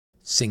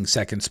Sing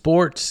Second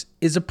Sports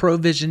is a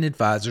Provision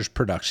Advisors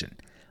production.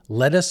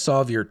 Let us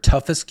solve your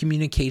toughest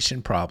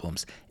communication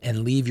problems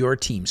and leave your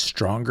team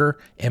stronger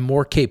and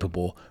more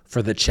capable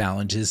for the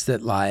challenges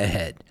that lie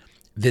ahead.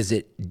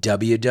 Visit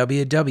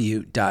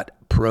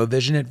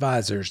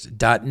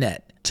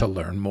www.provisionadvisors.net to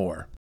learn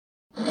more.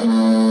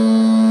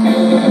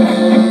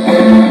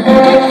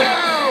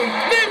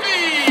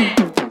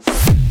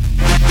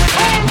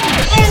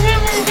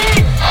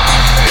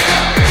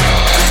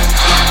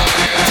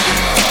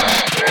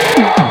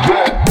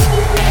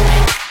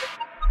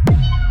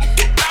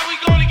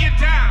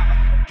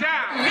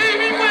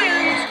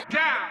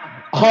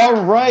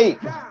 All right,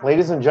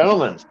 ladies and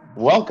gentlemen,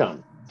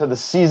 welcome to the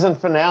season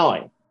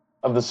finale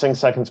of the Sing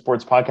Second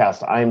Sports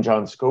Podcast. I am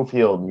John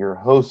Schofield, your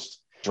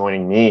host.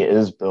 Joining me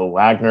is Bill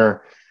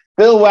Wagner.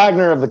 Bill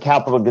Wagner of the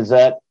Capital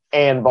Gazette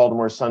and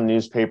Baltimore Sun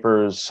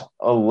newspapers,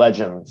 a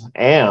legend,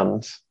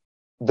 and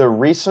the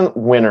recent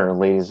winner,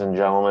 ladies and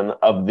gentlemen,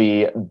 of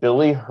the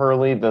Billy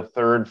Hurley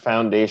III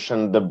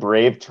Foundation, the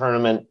Brave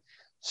Tournament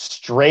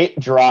Straight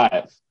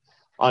Drive.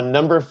 On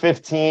number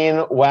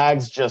 15,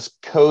 Wags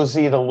just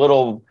cozied a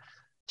little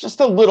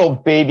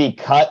baby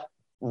cut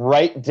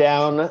right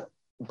down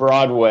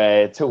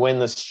Broadway to win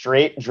the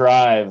Straight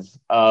Drive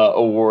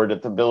award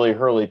at the Billy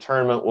Hurley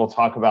tournament. We'll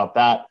talk about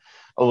that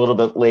a little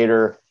bit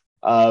later.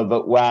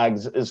 But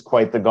Wags is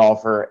quite the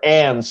golfer.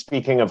 And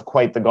speaking of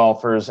quite the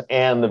golfers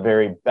and the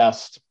very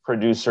best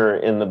producer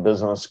in the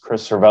business,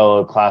 Chris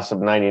Cervello, class of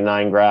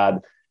 99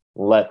 grad.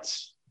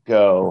 Let's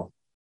go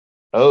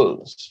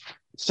O's.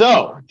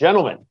 So,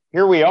 gentlemen,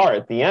 here we are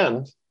at the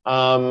end.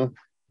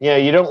 Yeah,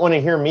 you don't want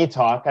to hear me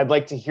talk. I'd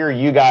like to hear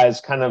you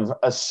guys kind of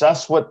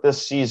assess what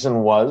this season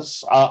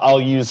was. I'll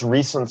use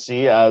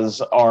recency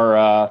as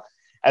our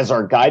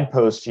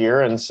guidepost here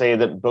and say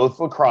that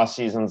both lacrosse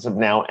seasons have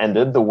now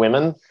ended. The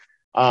women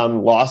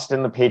lost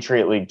in the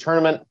Patriot League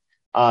tournament,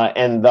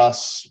 and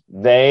thus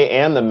they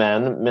and the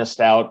men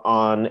missed out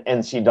on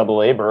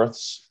NCAA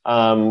berths,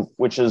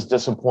 which is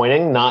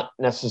disappointing. Not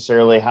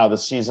necessarily how the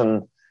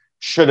season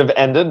should have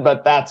ended,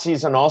 but that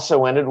season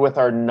also ended with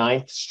our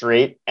ninth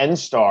straight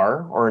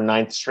N-Star or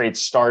ninth straight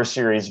Star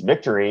Series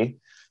victory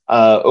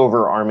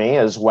over Army,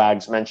 as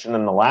Wags mentioned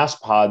in the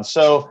last pod.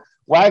 So,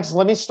 Wags,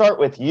 let me start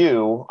with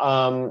you.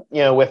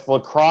 With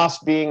lacrosse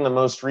being the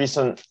most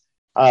recent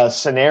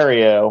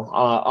scenario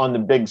on the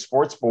big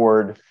sports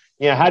board,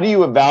 how do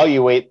you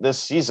evaluate this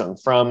season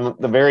from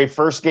the very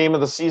first game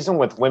of the season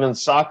with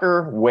women's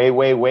soccer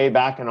way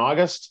back in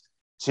August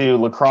to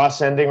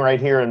lacrosse ending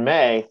right here in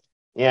May?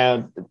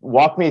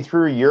 Walk me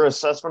through your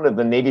assessment of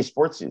the Navy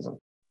sports season.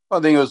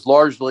 I think it was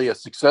largely a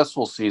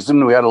successful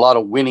season. We had a lot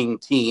of winning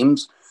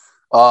teams.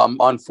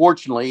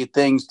 Unfortunately,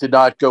 things did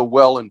not go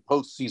well in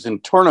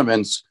postseason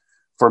tournaments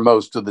for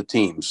most of the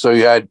teams. So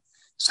you had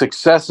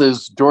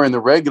successes during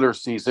the regular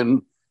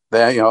season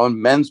that,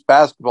 and men's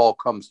basketball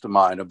comes to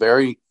mind,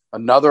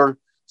 another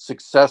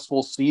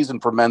successful season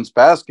for men's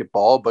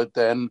basketball. But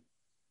then,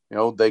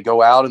 they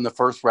go out in the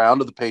first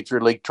round of the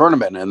Patriot League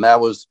tournament. And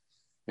that was,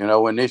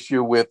 an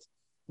issue with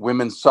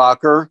women's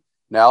soccer.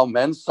 Now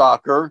men's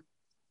soccer,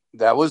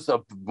 that was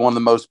one of the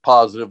most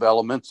positive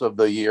elements of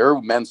the year.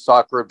 Men's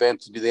soccer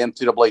advanced into the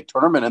NCAA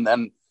tournament and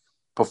then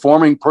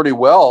performing pretty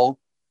well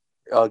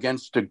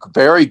against a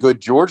very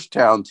good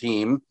Georgetown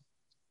team,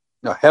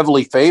 a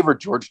heavily favored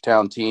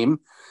Georgetown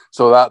team.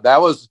 So that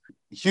was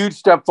a huge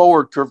step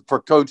forward for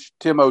Coach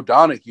Tim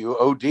O'Donoghue,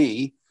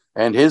 OD,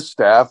 and his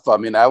staff. I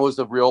mean, that was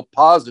a real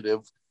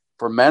positive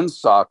for men's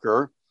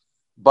soccer.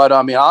 But,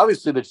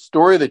 obviously the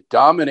story that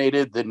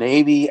dominated the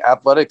Navy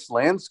athletics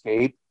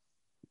landscape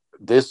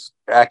this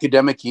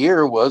academic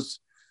year was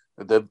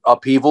the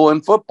upheaval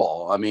in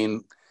football. I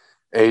mean,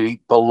 a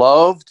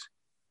beloved,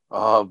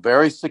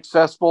 very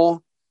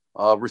successful,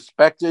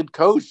 respected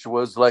coach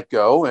was let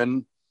go,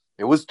 and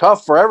it was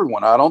tough for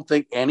everyone. I don't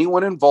think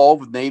anyone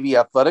involved with Navy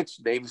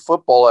athletics, Navy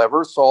football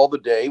ever saw the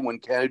day when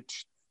Ken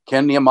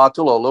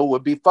Niumatalolo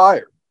would be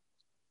fired.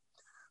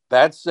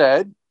 That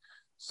said,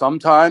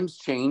 sometimes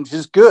change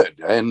is good.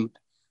 And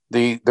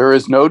there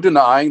is no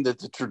denying that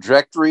the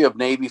trajectory of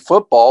Navy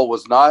football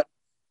was not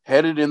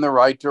headed in the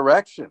right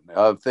direction.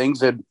 Things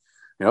had,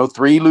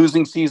 3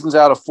 losing seasons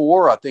out of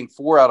 4, I think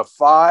 4 out of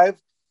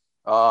 5.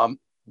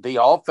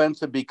 The offense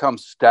had become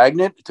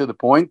stagnant to the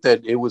point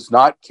that it was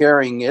not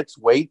carrying its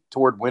weight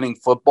toward winning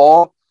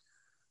football.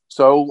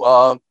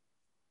 So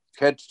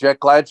Jack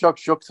Gladchuk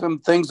shook some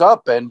things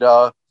up. And,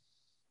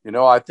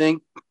 I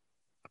think,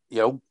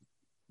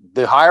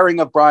 the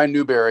hiring of Brian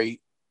Newberry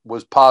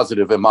was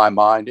positive in my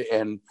mind.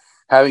 And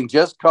having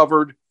just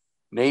covered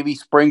Navy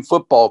spring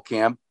football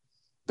camp,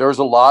 there's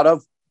a lot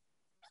of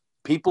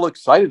people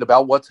excited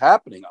about what's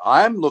happening.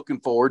 I'm looking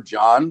forward,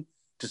 John,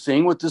 to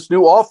seeing what this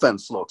new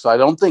offense looks. I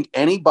don't think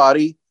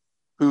anybody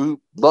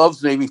who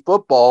loves Navy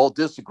football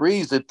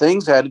disagrees that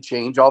things had to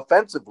change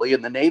offensively,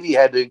 and the Navy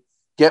had to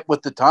get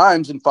with the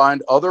times and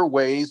find other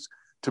ways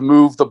to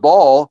move the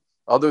ball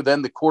other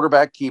than the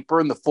quarterback keeper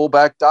and the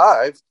fullback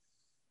dive.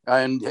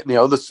 And,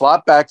 the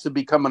slot backs have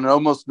become an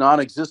almost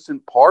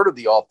non-existent part of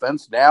the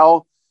offense.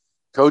 Now,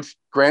 Coach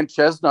Grant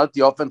Chestnut,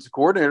 the offensive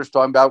coordinator, is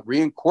talking about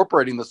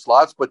reincorporating the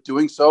slots, but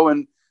doing so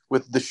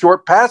with the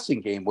short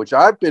passing game, which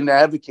I've been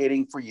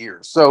advocating for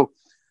years. So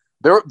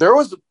there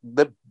was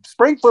the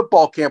spring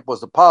football camp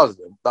was a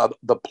positive.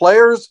 The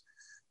players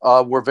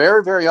were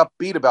very, very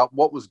upbeat about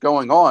what was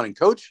going on, and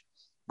Coach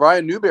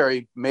Brian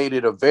Newberry made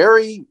it a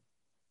very,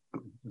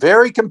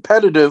 very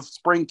competitive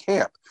spring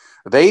camp.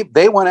 They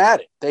went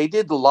at it. They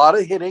did a lot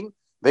of hitting.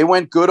 They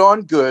went good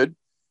on good.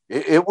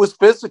 It was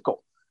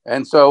physical,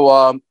 and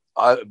so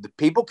the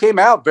people came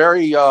out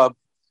very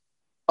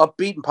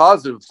upbeat and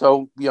positive.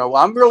 So,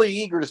 I'm really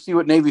eager to see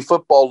what Navy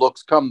football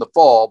looks come the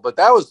fall. But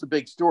that was the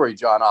big story,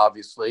 John,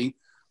 obviously.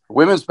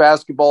 Women's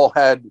basketball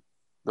had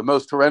the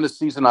most horrendous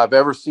season I've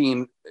ever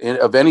seen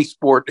of any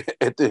sport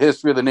at the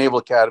history of the Naval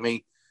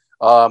Academy.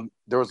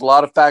 There was a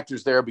lot of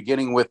factors there,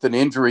 beginning with an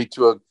injury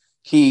to a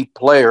key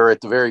player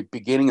at the very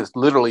beginning. It's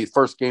literally the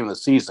first game of the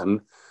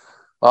season.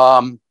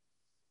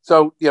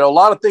 So, a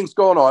lot of things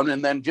going on.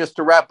 And then just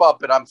to wrap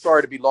up, and I'm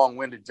sorry to be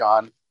long-winded,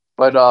 John,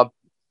 but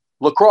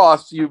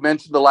lacrosse, you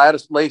mentioned the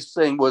latest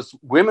thing was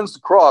women's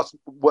lacrosse.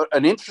 What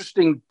an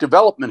interesting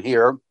development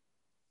here.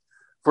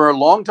 For a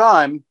long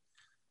time,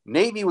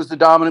 Navy was the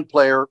dominant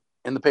player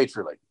in the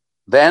Patriot League.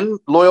 Then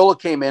Loyola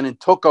came in and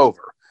took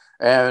over.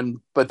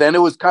 But then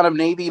it was kind of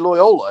Navy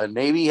Loyola, and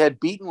Navy had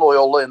beaten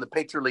Loyola in the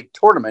Patriot League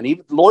tournament.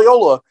 Even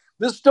Loyola,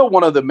 this is still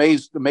one of the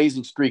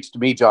amazing streaks to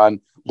me, John.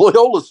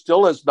 Loyola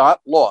still has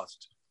not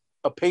lost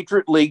a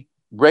Patriot League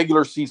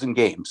regular season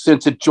game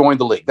since it joined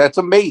the league. That's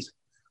amazing.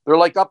 They're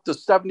like up to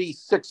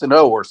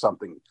 76-0 or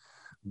something.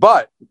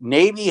 But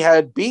Navy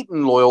had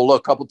beaten Loyola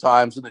a couple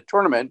times in the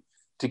tournament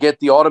to get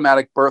the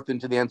automatic berth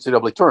into the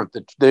NCAA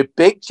tournament. The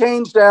big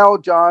change now,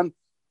 John,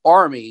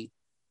 Army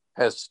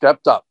has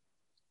stepped up.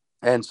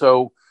 And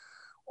so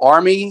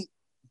Army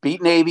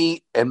beat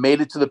Navy and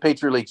made it to the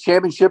Patriot League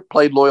championship,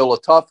 played Loyola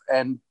tough,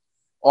 and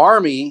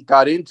Army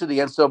got into the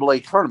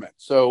NCAA tournament.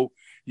 So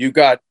you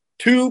got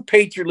two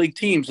Patriot League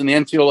teams in the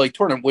NCAA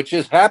tournament, which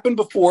has happened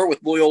before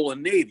with Loyola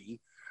and Navy.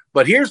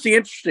 But here's the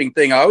interesting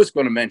thing I was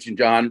going to mention,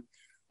 John.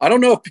 I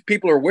don't know if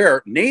people are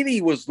aware,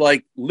 Navy was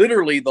like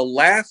literally the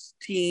last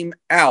team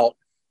out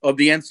of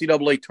the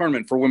NCAA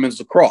tournament for women's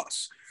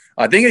lacrosse.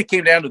 I think it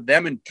came down to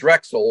them and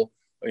Drexel.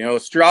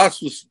 Scott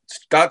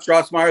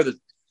Strassmeyer,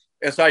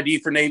 the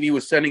SID for Navy,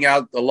 was sending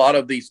out a lot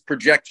of these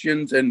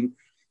projections, and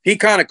he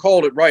kind of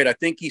called it right. I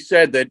think he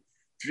said that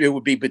it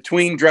would be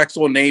between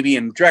Drexel and Navy,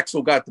 and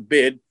Drexel got the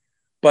bid.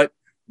 But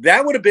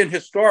that would have been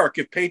historic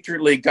if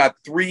Patriot League got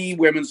three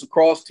women's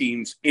lacrosse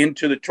teams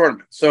into the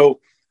tournament.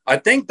 So I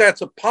think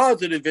that's a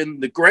positive in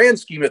the grand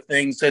scheme of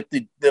things, that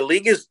the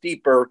league is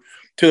deeper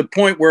to the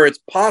point where it's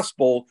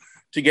possible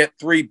to get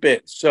three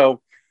bids.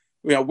 So,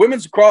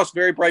 women's lacrosse,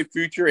 very bright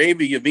future.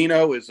 Ava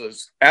Yavino is an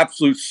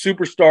absolute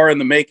superstar in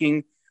the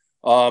making,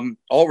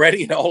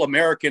 already an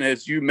All-American,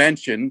 as you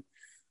mentioned.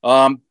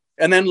 And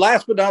then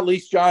last but not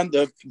least, John,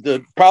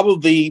 the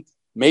probably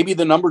maybe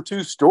the number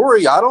two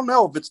story. I don't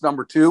know if it's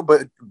number two,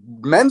 but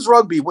men's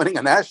rugby winning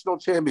a national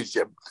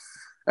championship.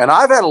 And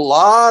I've had a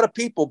lot of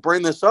people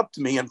bring this up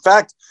to me. In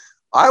fact,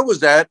 I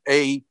was at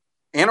a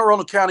Anne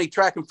Arundel County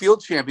track and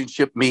field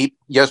championship meet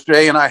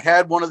yesterday, and I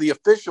had one of the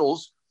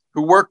officials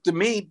who worked the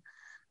meet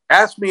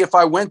asked me if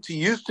I went to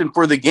Houston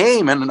for the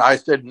game. And I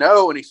said,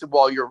 no. And he said,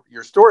 well,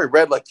 your story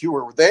read like you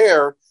were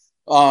there.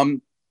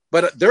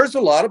 But there's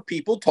a lot of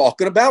people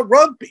talking about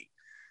rugby.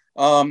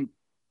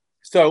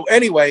 So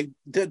anyway,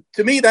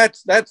 to me,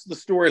 that's the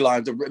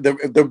storyline.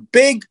 The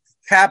big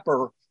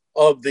capper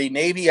of the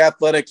Navy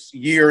athletics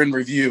year in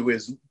review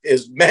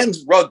is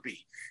men's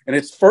rugby and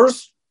its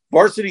first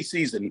varsity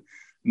season,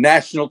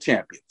 national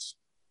champions.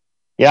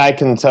 Yeah, I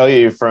can tell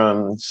you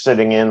from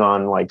sitting in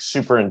on like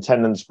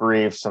superintendent's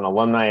briefs and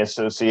alumni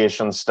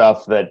association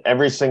stuff that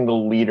every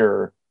single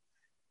leader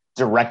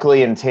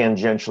directly and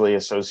tangentially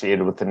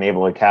associated with the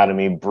Naval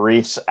Academy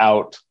briefs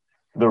out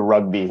the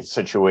rugby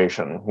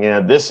situation.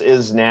 This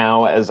is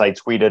now, as I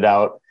tweeted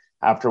out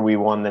after we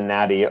won the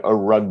Natty, a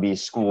rugby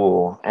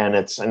school, and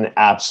it's an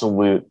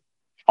absolute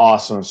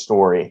awesome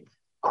story.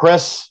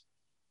 Chris,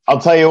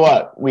 I'll tell you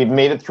what, we've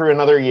made it through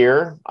another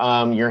year.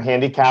 Your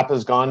handicap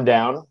has gone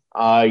down.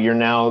 You're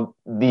now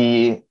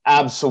the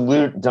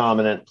absolute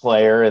dominant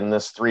player in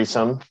this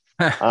threesome.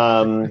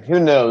 Who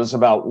knows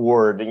about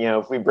Ward?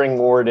 If we bring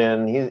Ward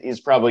in,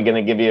 he's probably going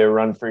to give you a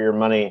run for your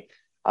money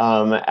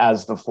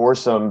as the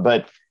foursome.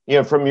 But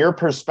from your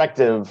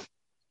perspective,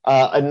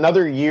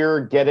 another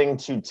year getting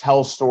to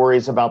tell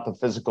stories about the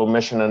physical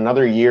mission,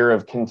 another year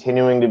of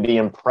continuing to be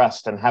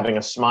impressed and having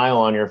a smile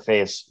on your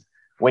face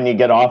when you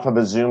get off of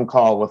a Zoom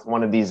call with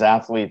one of these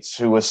athletes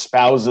who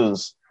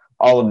espouses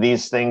all of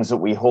these things that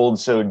we hold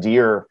so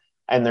dear,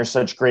 and they're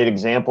such great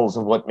examples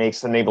of what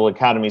makes the Naval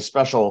Academy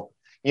special.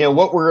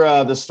 What were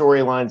the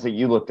storylines that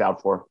you looked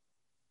out for?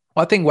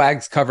 Well, I think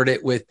Wags covered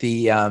it with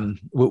the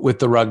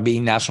rugby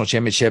national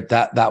championship.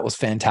 That was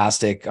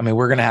fantastic. I mean,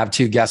 we're going to have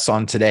two guests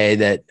on today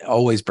that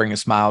always bring a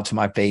smile to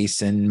my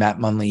face, and Matt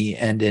Munley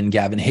and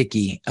Gavin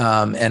Hickey.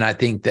 And I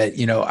think that,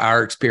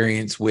 our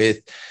experience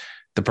with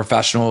the the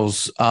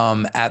professionals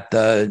at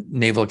the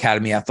Naval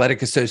Academy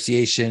Athletic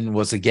Association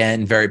was,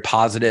 again, very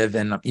positive.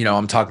 And,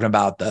 I'm talking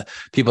about the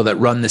people that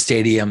run the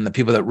stadium, the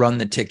people that run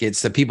the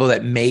tickets, the people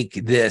that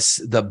make this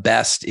the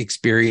best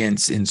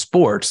experience in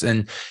sports.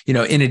 And,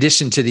 in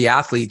addition to the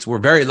athletes, we're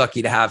very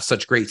lucky to have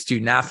such great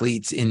student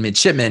athletes in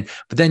midshipmen.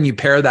 But then you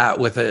pair that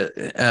with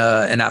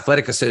an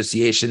athletic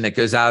association that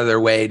goes out of their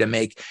way to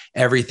make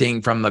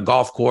everything from the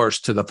golf course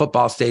to the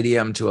football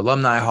stadium to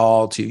alumni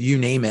hall to you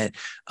name it,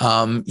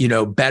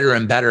 better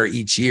and better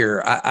each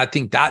year. I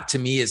think that, to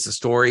me, is the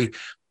story.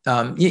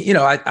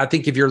 I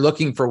think if you're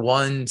looking for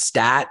one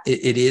stat,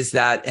 it is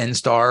that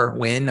NSTAR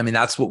win. I mean,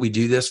 that's what we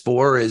do this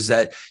for, is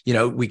that,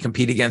 we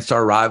compete against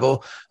our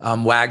rival.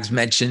 Wags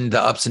mentioned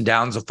the ups and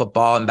downs of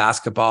football and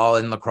basketball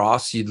and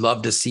lacrosse. You'd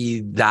love to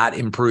see that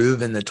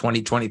improve in the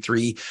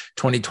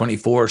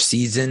 2023-2024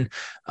 season.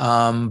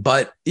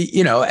 But,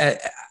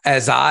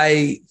 as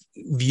I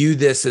view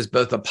this as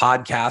both a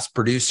podcast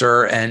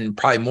producer and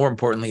probably more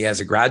importantly, as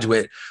a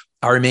graduate,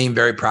 I remain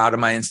very proud of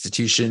my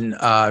institution.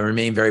 I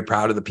remain very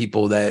proud of the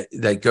people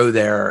that go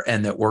there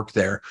and that work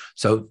there.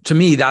 So to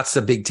me, that's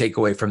the big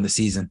takeaway from the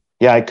season.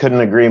 Yeah, I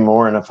couldn't agree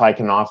more. And if I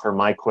can offer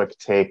my quick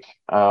take,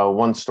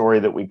 one story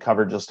that we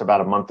covered just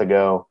about a month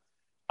ago,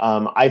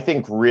 I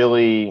think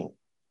really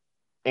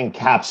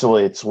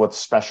encapsulates what's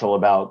special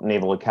about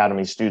Naval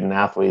Academy student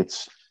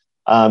athletes.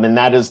 And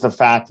that is the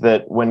fact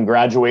that when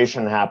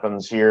graduation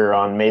happens here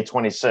on May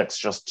 26th,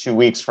 just 2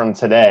 weeks from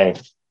today,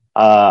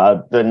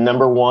 the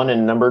number 1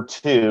 and number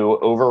 2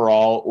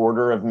 overall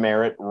order of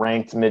merit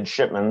ranked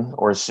midshipmen,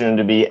 or soon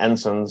to be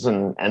ensigns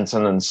and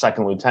ensign and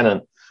second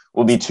lieutenant,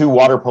 will be 2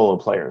 water polo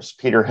players,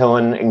 Peter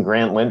Hillen and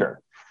Grant Linder.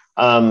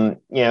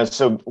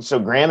 So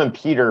Graham and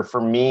Peter,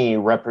 for me,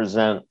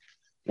 represent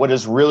what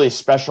is really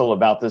special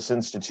about this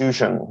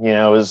institution.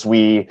 As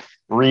we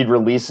read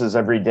releases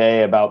every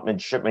day about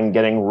midshipmen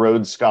getting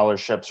Rhodes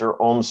scholarships or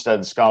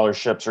Olmsted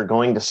scholarships or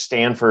going to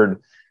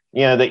Stanford,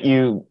 that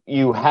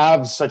you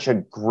have such a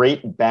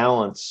great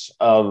balance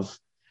of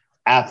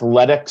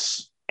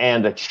athletics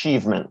and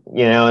achievement,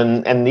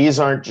 and these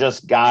aren't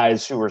just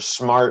guys who are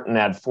smart and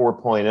had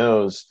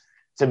 4.0s.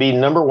 To be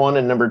number 1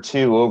 and number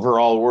 2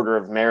 overall order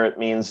of merit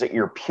means that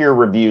your peer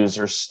reviews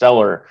are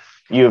stellar.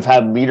 You have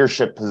had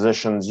leadership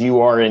positions.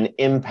 You are an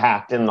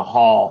impact in the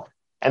hall.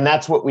 And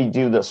that's what we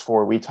do this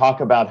for. We talk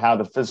about how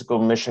the physical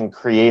mission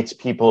creates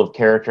people of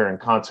character and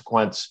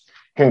consequence.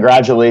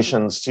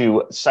 Congratulations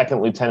to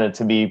second lieutenant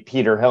to be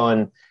Peter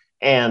Hillen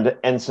and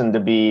ensign to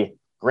be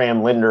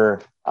Graham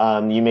Linder.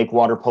 You make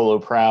water polo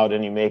proud,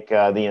 and you make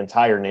the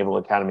entire Naval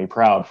Academy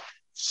proud.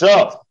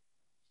 So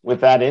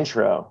with that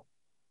intro,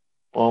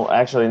 well,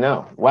 actually,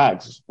 no.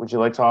 Wags, would you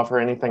like to offer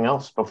anything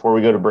else before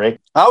we go to break?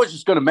 I was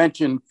just going to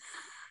mention,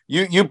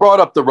 you brought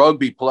up the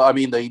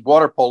the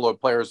water polo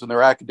players and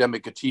their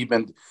academic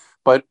achievement,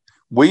 but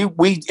we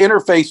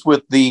interface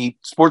with the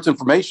sports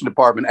information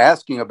department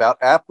asking about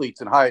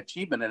athletes and high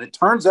achievement. And it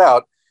turns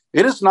out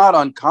it is not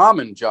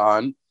uncommon,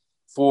 John,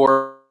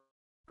 for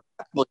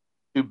athletes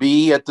to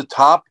be at the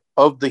top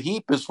of the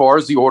heap as far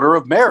as the order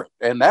of merit.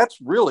 And that's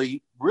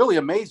really, really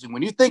amazing.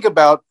 When you think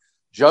about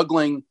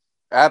juggling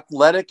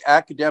athletic,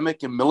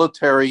 academic, and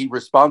military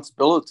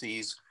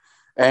responsibilities,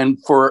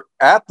 and for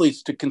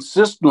athletes to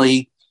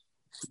consistently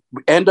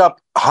end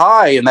up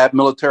high in that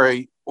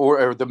military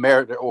or the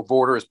merit of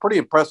order is pretty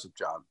impressive,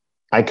 John.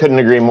 I couldn't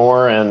agree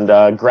more. And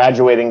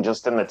graduating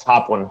just in the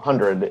top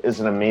 100 is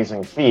an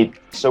amazing feat.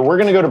 So we're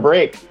going to go to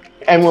break.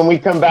 And when we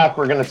come back,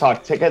 we're going to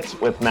talk tickets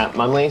with Matt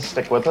Munley.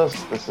 Stick with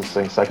us. This is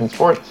Sing Second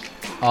Sports.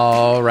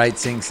 All right,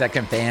 Sing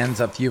Second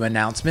fans, a few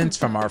announcements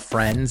from our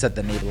friends at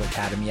the Naval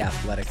Academy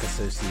Athletic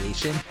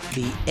Association.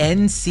 The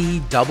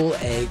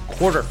NCAA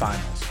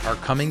quarterfinals are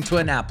coming to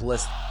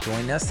Annapolis.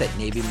 Join us at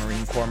Navy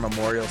Marine Corps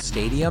Memorial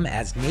Stadium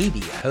as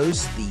Navy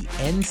hosts the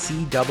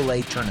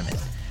NCAA tournament.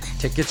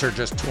 Tickets are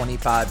just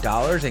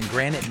 $25 and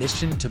grant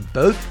admission to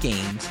both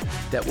games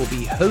that will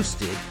be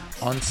hosted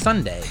on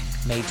Sunday,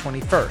 May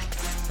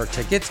 21st. For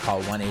tickets,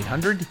 call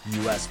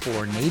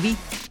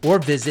 1-800-US4-NAVY or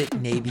visit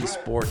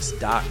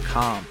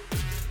NavySports.com.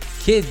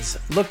 Kids,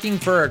 looking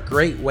for a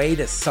great way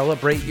to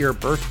celebrate your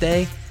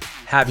birthday?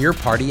 Have your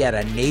party at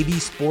a Navy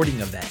sporting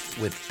event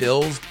with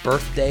Bill's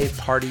Birthday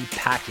Party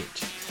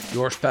Package.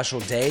 Your special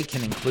day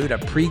can include a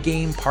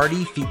pregame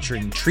party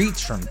featuring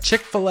treats from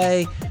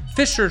Chick-fil-A,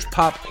 Fisher's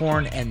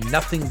Popcorn, and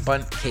Nothing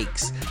Bundt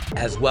Cakes,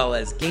 as well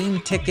as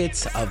game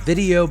tickets, a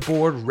video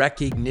board,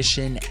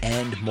 recognition,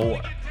 and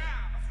more.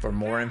 For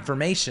more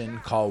information,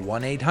 call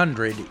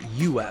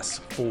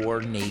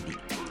 1-800-US4-NAVY.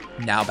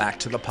 Now back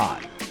to the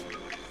pod.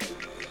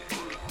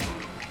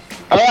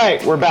 All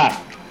right, we're back.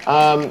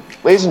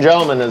 Ladies and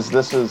gentlemen, as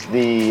this is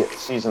the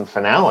season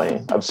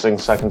finale of Sing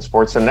Second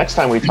Sports, and next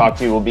time we talk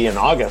to you will be in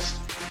August.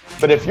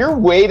 But if you're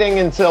waiting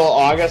until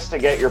August to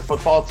get your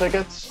football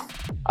tickets,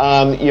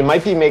 you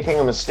might be making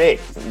a mistake.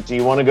 Do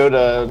you want to go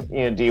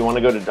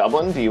to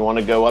Dublin? Do you want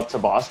to go up to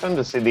Boston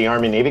to see the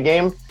Army-Navy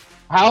game?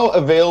 How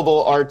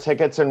available are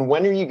tickets, and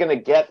when are you going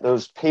to get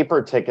those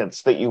paper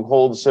tickets that you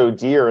hold so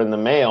dear in the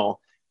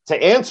mail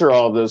to answer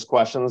all of those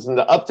questions and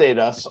to update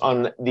us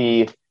on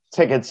the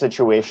ticket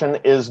situation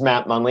is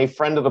Matt Munley,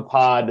 friend of the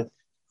pod,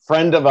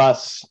 friend of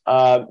us.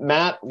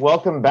 Matt,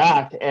 welcome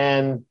back.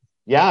 And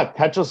yeah,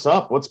 catch us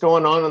up. What's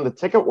going on in the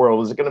ticket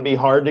world? Is it going to be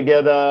hard to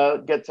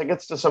get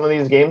tickets to some of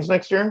these games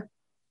next year?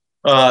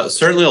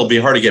 Certainly it'll be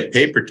hard to get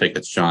paper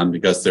tickets, John,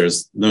 because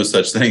there's no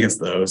such thing as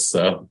those.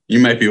 So you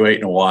might be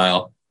waiting a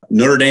while.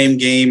 Notre Dame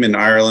game in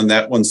Ireland,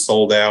 that one's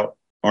sold out.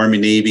 Army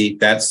Navy,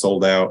 that's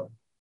sold out.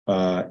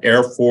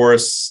 Air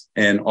Force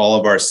and all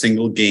of our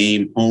single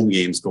game home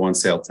games go on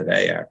sale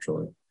today,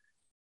 actually.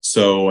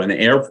 So an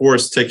Air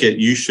Force ticket,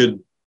 you should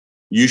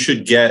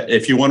get,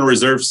 if you want a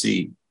reserve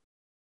seat,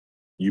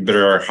 you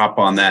better hop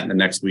on that in the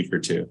next week or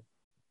two.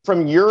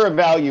 From your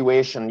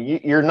evaluation,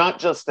 you're not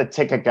just the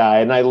ticket guy,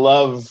 and I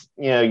love,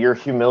 your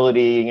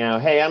humility,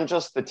 hey, I'm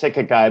just the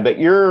ticket guy, but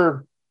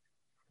you're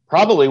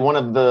probably one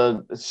of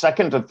the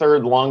second to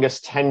third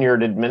longest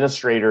tenured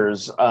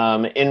administrators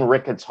in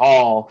Ricketts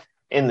Hall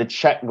in the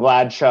Chet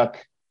Gladchuk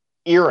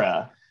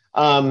era.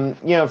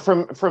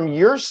 From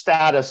your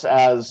status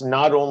as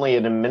not only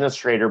an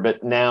administrator,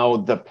 but now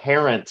the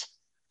parent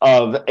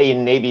of a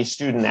Navy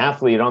student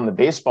athlete on the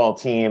baseball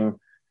team,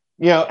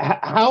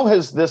 how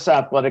has this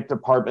athletic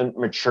department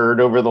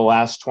matured over the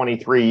last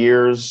 23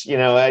 years?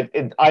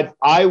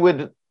 I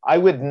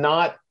would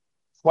not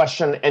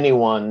question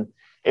anyone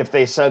if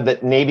they said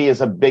that Navy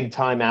is a big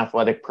time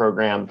athletic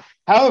program.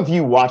 How have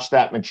you watched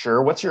that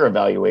mature? What's your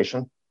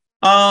evaluation?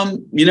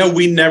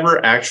 We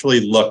never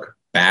actually look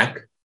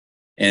back,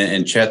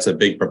 and Chet's a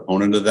big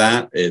proponent of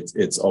that.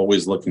 It's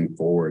always looking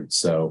forward.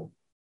 So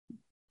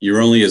you're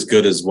only as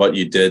good as what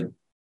you did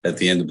at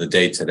the end of the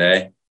day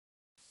today.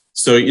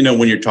 So,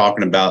 when you're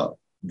talking about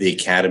the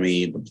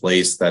academy, the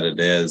place that it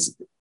is,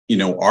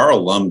 our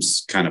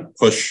alums kind of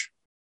push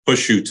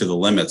you to the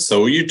limits.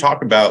 So when you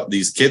talk about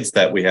these kids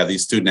that we have,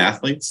 these student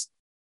athletes,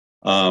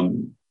 our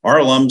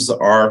alums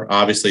are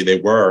obviously they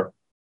were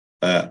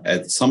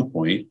at some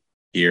point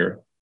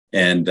here,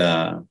 and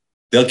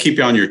they'll keep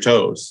you on your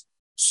toes.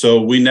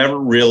 So we never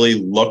really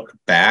look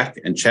back,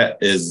 and Chet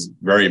is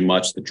very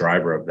much the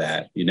driver of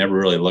that. You never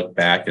really look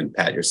back and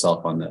pat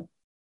yourself on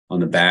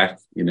the back.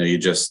 You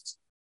just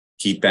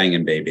keep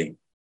banging, baby.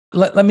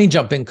 Let me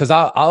jump in, because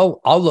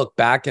I'll look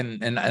back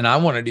and I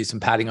want to do some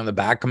patting on the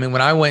back. I mean,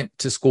 when I went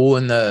to school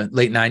in the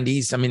late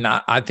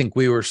 90s, I think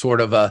we were sort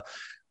of a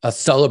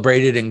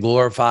celebrated and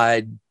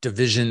glorified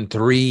Division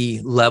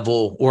III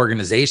level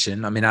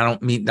organization. I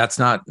don't mean that's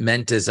not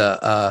meant as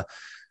a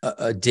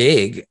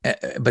dig,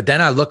 but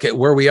then I look at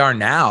where we are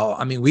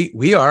now.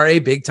 We are a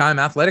big time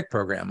athletic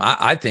program.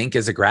 I think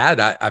as a grad,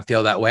 I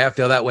feel that way. I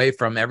feel that way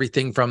from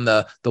everything from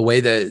the way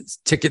the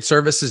ticket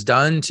service is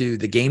done, to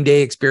the game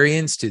day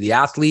experience, to the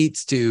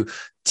athletes, to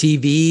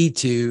TV,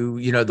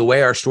 to, the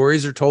way our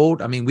stories are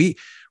told.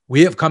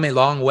 We have come a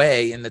long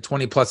way in the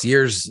 20 plus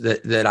years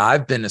that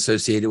I've been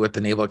associated with the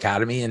Naval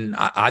Academy. And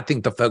I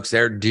think the folks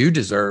there do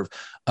deserve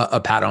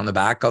a pat on the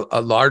back.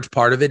 A large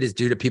part of it is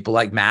due to people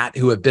like Matt,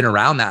 who have been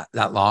around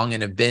that long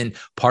and have been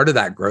part of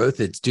that growth.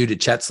 It's due to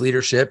Chet's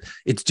leadership.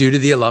 It's due to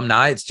the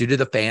alumni. It's due to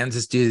the fans.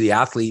 It's due to the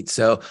athletes.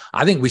 So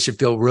I think we should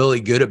feel really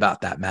good about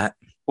that, Matt.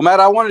 Well,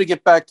 Matt, I wanted to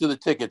get back to the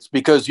tickets,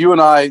 because you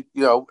and I,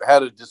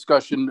 had a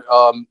discussion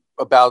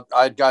about,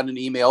 I'd gotten an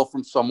email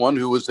from someone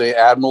who was a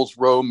Admirals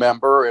Row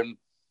member and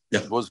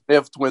was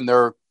miffed when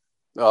their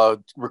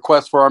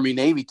request for Army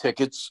Navy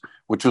tickets,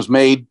 which was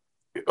made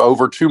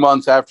over 2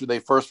 months after they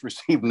first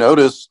received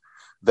notice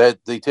that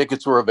the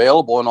tickets were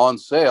available and on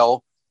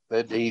sale.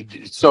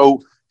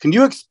 So can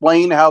you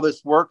explain how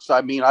this works?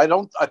 I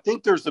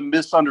think there's a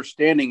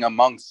misunderstanding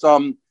among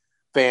some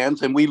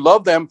fans, and we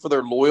love them for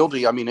their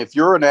loyalty. If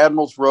you're an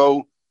Admirals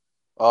Row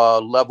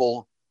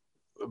level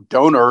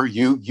donor,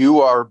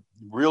 you are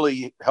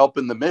really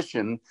helping the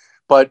mission,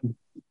 but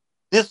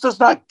this does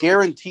not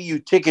guarantee you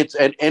tickets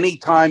at any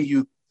time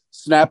you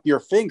snap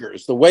your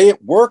fingers. The way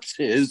it works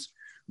is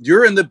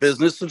you're in the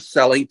business of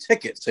selling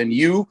tickets, and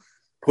you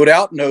put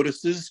out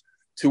notices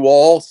to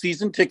all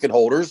season ticket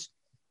holders.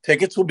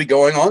 Tickets will be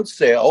going on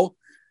sale,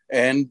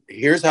 and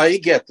here's how you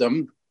get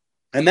them.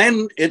 And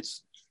then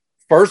it's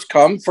first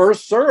come,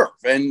 first serve.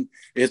 And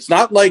it's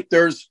not like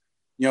there's,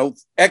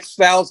 X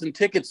thousand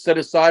tickets set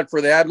aside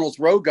for the Admirals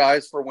Row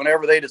guys for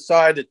whenever they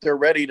decide that they're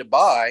ready to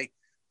buy.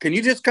 Can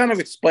you just kind of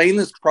explain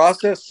this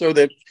process so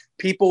that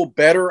people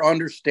better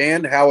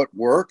understand how it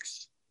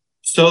works?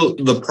 So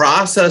the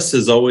process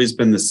has always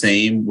been the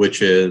same,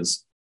 which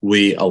is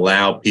we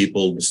allow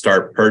people to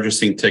start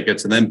purchasing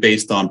tickets, and then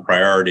based on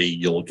priority,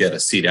 you'll get a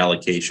seat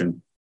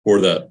allocation for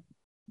the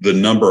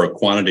number of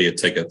quantity of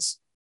tickets.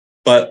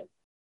 But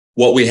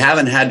what we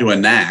haven't had to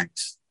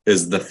enact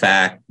is the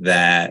fact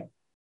that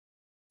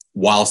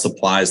while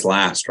supplies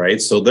last, right?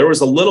 So there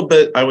was a little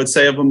bit, I would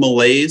say, of a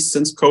malaise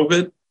since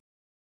COVID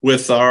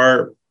with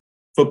our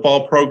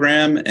football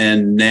program,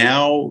 and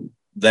now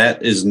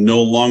that is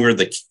no longer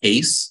the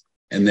case,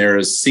 and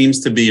there seems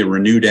to be a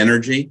renewed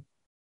energy,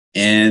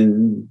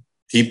 and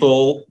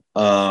people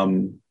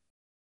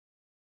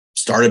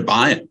started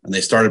buying, and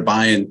they started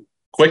buying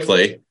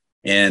quickly.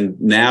 And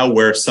now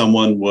where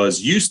someone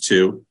was used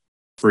to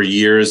for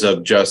years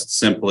of just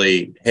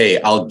simply,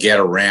 hey, I'll get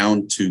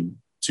around to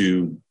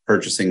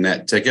purchasing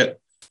that ticket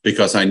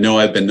because I know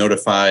I've been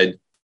notified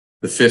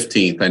the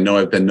 15th. I know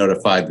I've been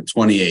notified the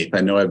 28th.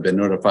 I know I've been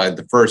notified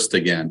the 1st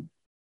again.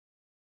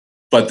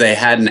 But they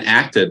hadn't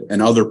acted,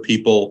 and other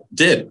people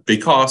did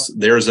because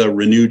there's a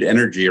renewed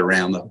energy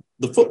around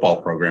the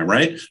football program,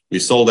 right? We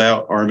sold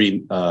out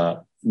Army,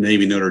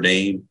 Navy, Notre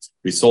Dame.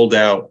 We sold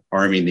out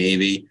Army,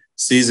 Navy.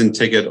 Season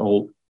ticket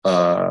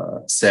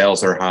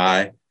sales are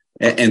high.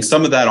 And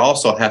some of that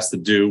also has to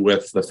do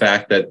with the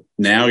fact that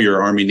now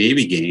your Army,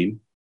 Navy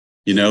game,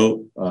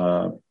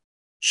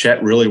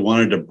 Chet really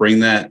wanted to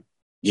bring that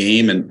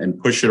game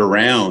and push it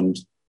around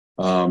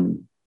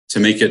to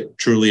make it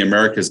truly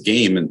America's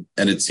game.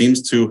 And it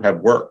seems to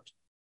have worked.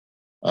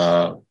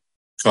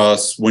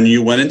 Because when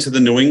you went into the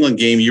New England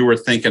game, you were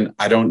thinking,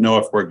 I don't know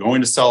if we're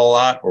going to sell a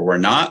lot or we're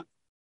not.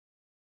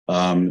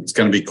 It's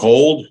going to be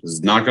cold.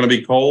 It's not going to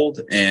be cold.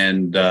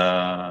 And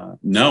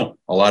no,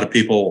 a lot of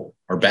people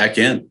are back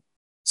in.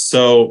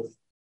 So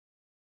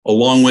a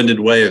long-winded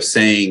way of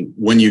saying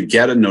when you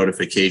get a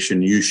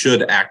notification, you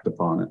should act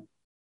upon it.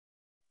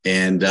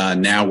 And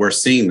now we're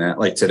seeing that.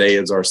 Like today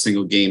is our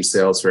single game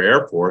sales for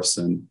Air Force,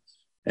 and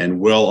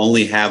we'll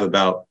only have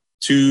about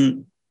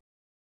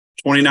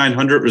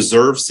 2,900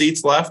 reserve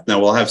seats left. Now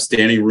we'll have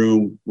standing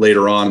room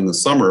later on in the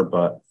summer,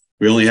 but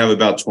we only have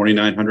about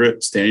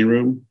 2,900 standing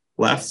room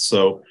left.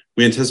 So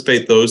we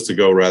anticipate those to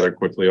go rather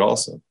quickly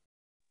also.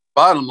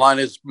 Bottom line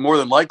is more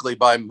than likely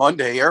by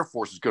Monday, Air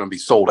Force is going to be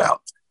sold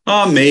out.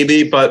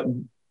 Maybe, but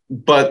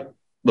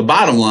the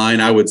bottom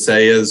line, I would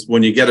say, is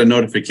when you get a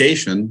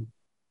notification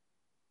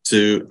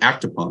to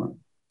act upon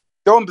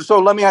it. So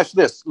let me ask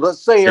you this.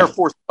 Let's say Air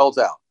Force sells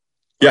out.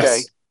 Yes.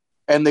 Okay.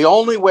 And the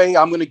only way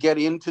I'm going to get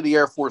into the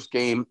Air Force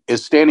game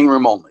is standing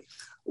room only.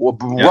 Well,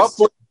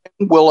 roughly,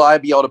 will I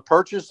be able to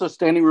purchase a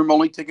standing room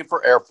only ticket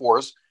for Air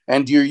Force?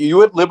 And are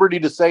you at liberty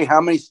to say how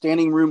many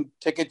standing room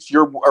tickets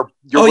you're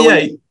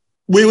willing?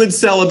 We would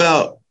sell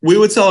about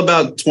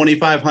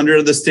 2,500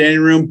 of the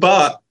standing room,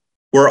 but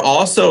we're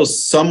also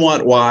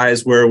somewhat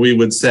wise where we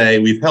would say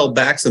we've held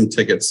back some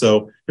tickets.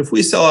 So if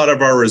we sell out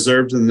of our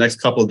reserves in the next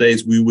couple of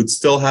days, we would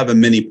still have a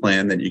mini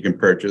plan that you can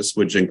purchase,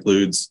 which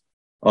includes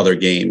other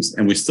games.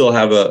 And we still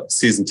have a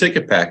season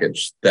ticket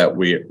package that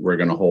we're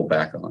going to hold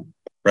back on,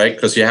 right?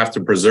 Because you have to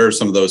preserve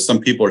some of those. Some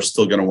people are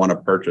still going to want to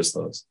purchase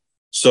those.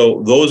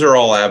 So those are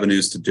all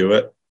avenues to do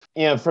it.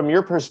 From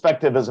your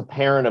perspective as a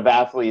parent of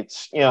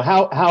athletes,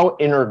 how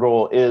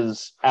integral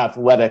is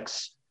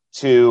athletics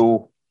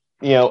to,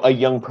 a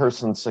young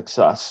person's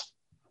success?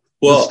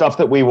 Well, the stuff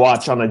that we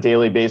watch on a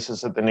daily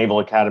basis at the Naval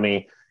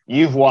Academy,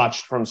 you've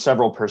watched from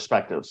several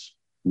perspectives.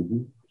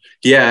 Mm-hmm.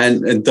 Yeah.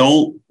 And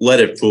don't let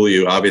it fool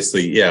you.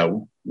 Obviously,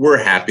 we're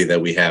happy that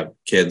we have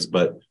kids,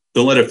 but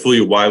don't let it fool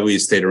you why we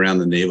stayed around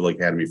the Naval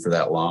Academy for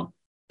that long.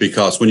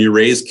 Because when you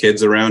raise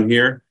kids around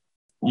here,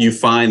 you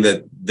find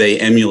that they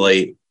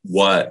emulate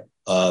what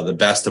the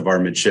best of our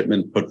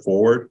midshipmen put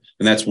forward.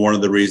 And that's one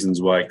of the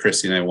reasons why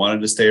Christy and I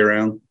wanted to stay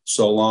around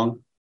so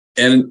long.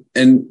 And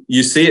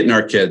you see it in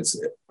our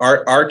kids.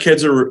 Our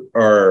kids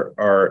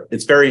are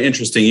it's very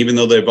interesting, even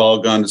though they've all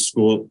gone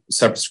to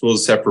separate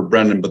schools except for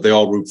Brendan, but they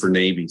all root for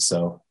Navy.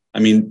 So,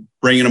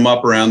 bringing them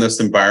up around this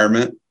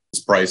environment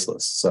is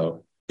priceless.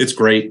 So it's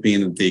great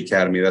being at the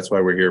Academy. That's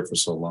why we're here for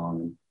so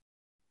long.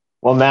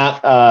 Well,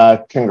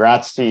 Matt,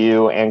 congrats to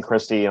you and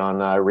Christy on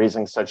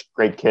raising such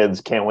great kids.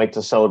 Can't wait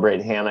to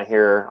celebrate Hannah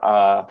here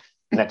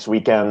next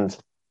weekend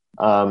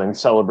and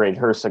celebrate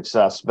her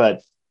success.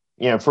 But,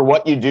 for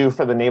what you do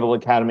for the Naval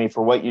Academy,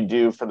 for what you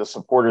do for the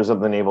supporters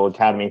of the Naval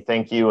Academy,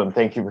 thank you. And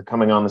thank you for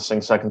coming on the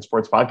Sing Second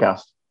Sports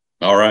Podcast.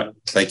 All right.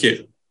 Thank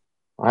you.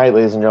 All right,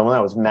 ladies and gentlemen,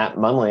 that was Matt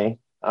Munley,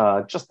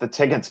 just the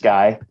tickets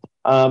guy.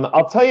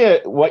 I'll tell you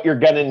what you're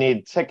going to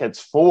need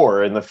tickets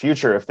for in the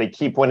future if they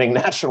keep winning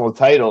national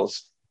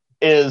titles.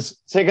 Is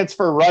tickets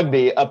for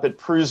rugby up at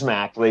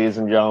Prusmac, ladies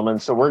and gentlemen.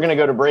 So we're going to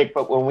go to break,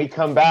 but when we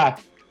come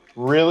back,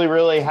 really,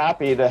 really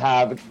happy to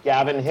have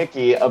Gavin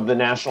Hickey of the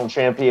national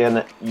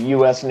champion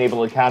U.S.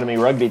 Naval Academy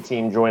rugby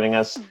team joining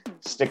us.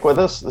 Stick with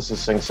us. This is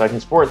Sing Second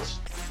Sports.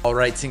 All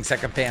right, Sing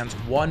Second fans,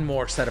 one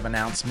more set of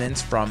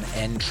announcements from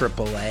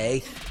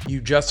NAAA.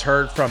 You just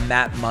heard from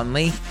Matt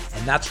Munley,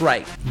 and that's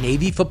right.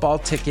 Navy football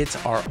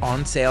tickets are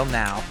on sale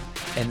now,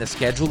 and the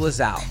schedule is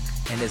out.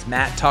 And as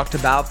Matt talked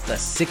about, the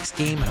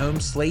 6-game home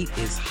slate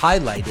is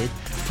highlighted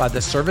by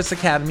the Service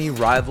Academy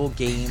rival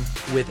game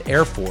with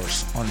Air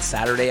Force on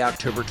Saturday,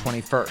 October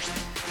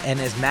 21st.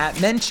 And as Matt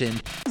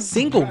mentioned,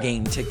 single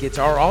game tickets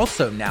are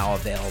also now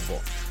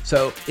available.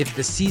 So if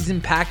the season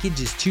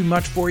package is too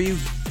much for you,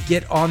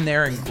 get on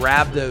there and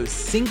grab those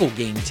single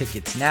game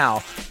tickets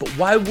now. But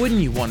why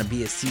wouldn't you want to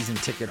be a season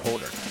ticket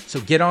holder? So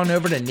get on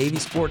over to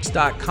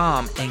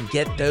NavySports.com and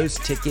get those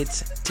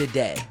tickets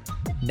today.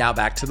 Now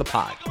back to the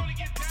pod.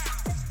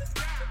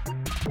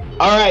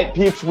 All right,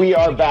 peeps, we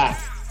are back.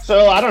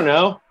 So I don't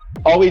know.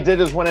 All we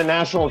did is win a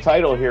national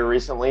title here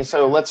recently.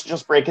 So let's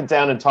just break it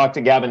down and talk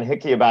to Gavin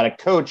Hickey about it.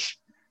 Coach,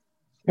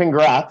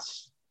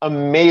 congrats.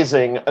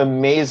 amazing,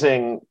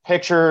 amazing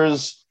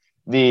pictures.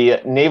 The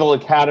Naval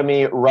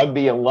Academy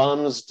rugby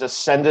alums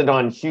descended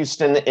on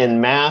Houston en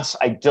masse.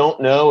 I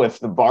don't know if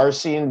the bar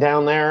scene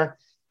down there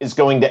is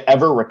going to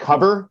ever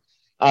recover,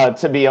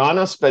 to be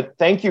honest, but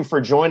thank you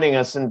for joining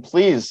us. And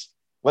please,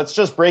 let's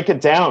just break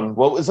it down.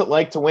 What was it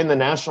like to win the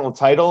national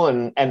title,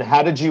 and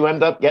how did you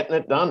end up getting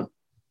it done?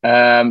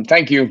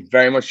 Thank you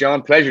very much,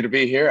 John. Pleasure to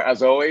be here,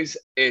 as always.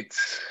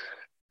 It's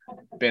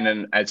been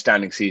an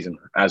outstanding season,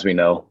 as we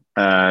know.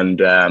 And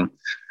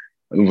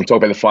we'll talk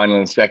about the final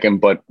in a second,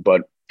 but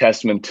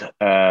testament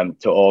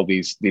to all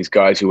these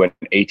guys who went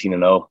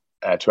 18-0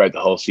 throughout the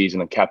whole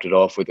season and capped it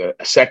off with a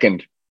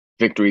second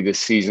victory this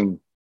season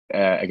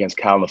against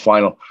Cal in the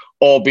final,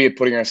 albeit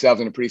putting ourselves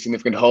in a pretty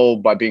significant hole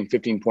by being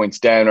 15 points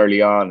down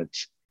early on.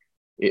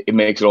 It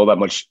makes it all that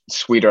much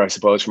sweeter, I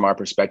suppose, from our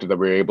perspective, that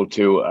we were able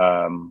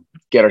to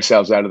get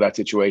ourselves out of that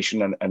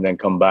situation and then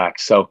come back.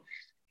 So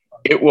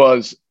it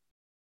was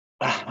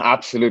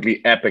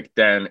absolutely epic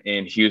down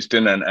in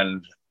Houston,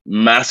 and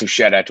massive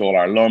shout out to all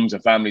our alums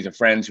and families and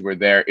friends who were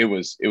there. It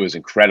was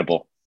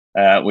incredible.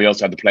 We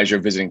also had the pleasure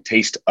of visiting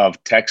Taste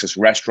of Texas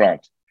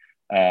restaurant,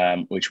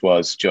 which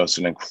was just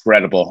an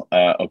incredible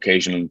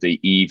occasion, the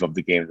eve of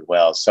the game as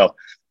well. So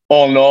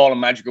all in all, a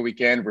magical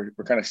weekend. We're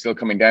kind of still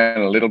coming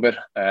down a little bit.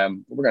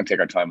 We're going to take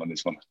our time on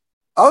this one.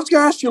 I was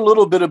going to ask you a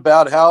little bit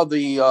about how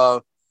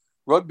the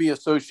Rugby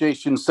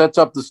Association sets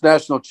up this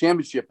national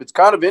championship. It's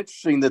kind of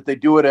interesting that they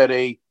do it at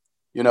a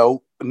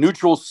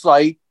neutral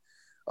site,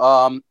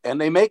 and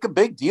they make a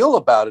big deal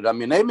about it. I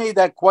mean, they made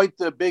that quite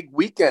the big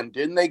weekend,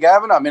 didn't they,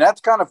 Gavin? I mean,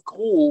 that's kind of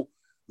cool,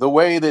 the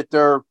way that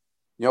they're,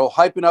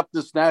 hyping up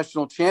this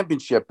national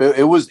championship.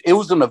 It was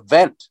an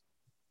event.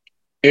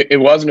 It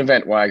was an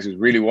event, Wags. It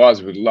really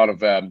was, with a lot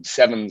of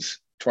sevens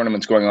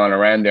tournaments going on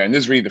around there. And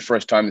this is really the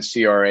first time the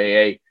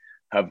CRAA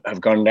have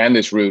gone down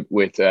this route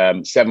with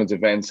sevens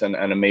events and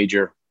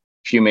a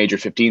few major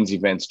 15s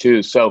events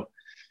too. So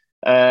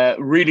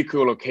really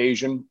cool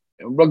occasion.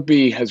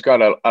 Rugby has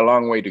got a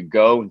long way to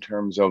go in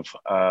terms of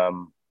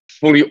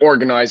fully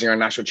organizing our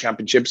national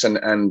championships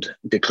and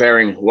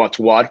declaring what's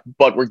what,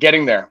 but we're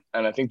getting there.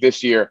 And I think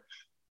this year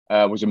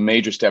was a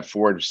major step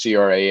forward for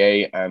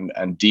CRAA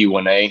and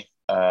D1A.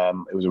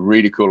 It was a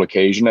really cool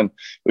occasion, and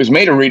it was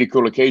made a really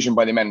cool occasion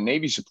by the amount of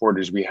Navy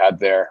supporters we had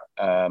there.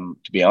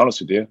 To be honest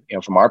with you,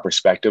 from our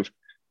perspective,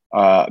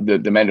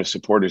 the amount of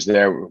supporters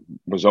there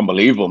was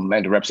unbelievable. The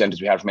amount of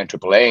representatives we had from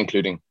NAAA,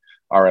 including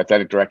our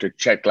athletic director,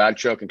 Chet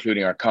Gladchuk,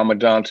 including our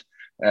Commandant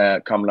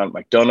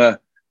McDonough.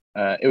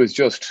 It was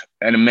just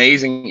an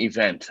amazing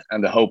event,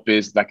 and the hope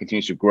is that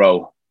continues to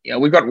grow.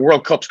 We've got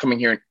World Cups coming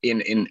here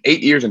in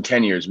 8 years and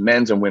 10 years,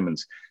 men's and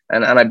women's.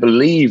 And I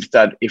believe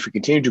that if we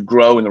continue to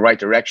grow in the right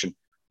direction,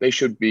 they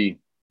should be,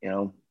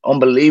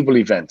 unbelievable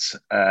events.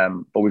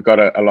 But we've got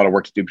a lot of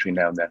work to do between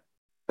now and then.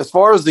 As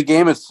far as the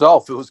game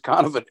itself, it was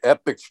kind of an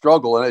epic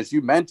struggle. And as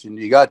you mentioned,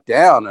 you got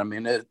down. I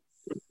mean,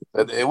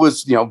 it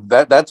was,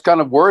 that's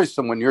kind of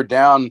worrisome when you're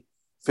down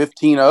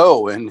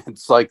 15-0 and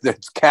it's like,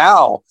 that's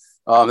Cal.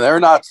 They're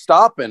not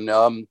stopping.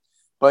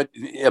 But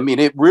I mean,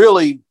 it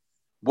really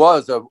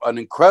was an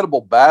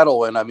incredible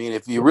battle. And I mean,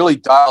 if you really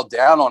dial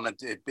down on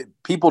it,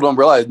 people don't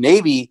realize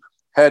Navy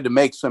had to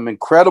make some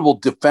incredible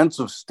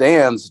defensive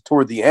stands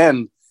toward the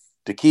end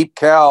to keep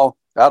Cal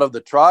out of the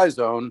try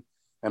zone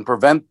and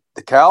prevent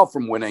the Cal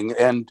from winning.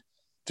 And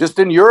just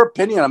in your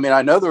opinion, I mean,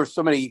 I know there were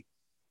so many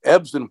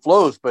ebbs and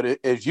flows, but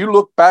as you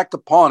look back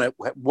upon it,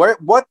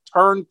 what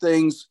turned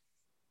things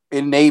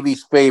in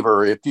Navy's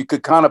favor? If you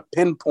could kind of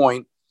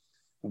pinpoint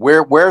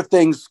where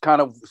things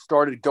kind of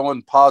started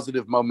going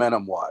positive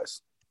momentum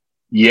wise.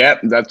 Yeah,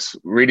 that's a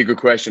really good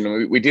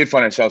question. We did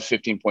find ourselves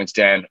 15 points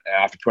down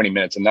after 20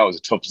 minutes, and that was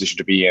a tough position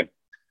to be in.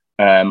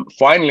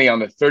 Finally, on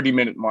the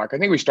 30-minute mark, I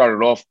think we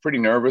started off pretty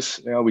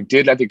nervous. We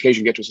did let the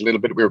occasion get to us a little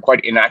bit. We were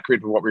quite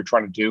inaccurate with what we were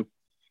trying to do.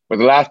 But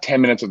the last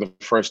 10 minutes of the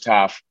first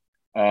half,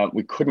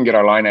 we couldn't get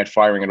our line out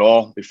firing at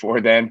all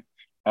before then.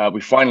 We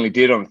finally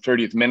did on the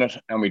 30th minute,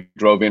 and we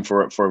drove in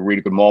for a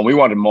really good maul. We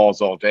wanted mauls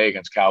all day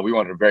against Cal. We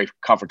wanted a very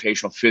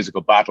confrontational,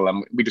 physical battle,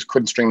 and we just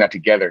couldn't string that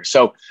together.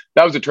 So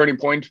that was the turning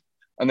point.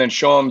 And then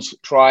Sean's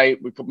try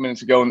a couple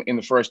minutes ago in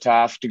the first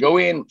half to go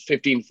in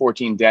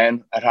 15-14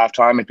 down at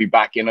halftime and be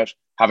back in it,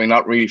 having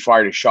not really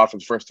fired a shot for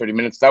the first 30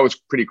 minutes. That was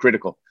pretty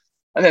critical.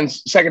 And then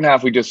second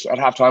half, at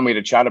halftime, we had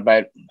a chat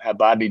about how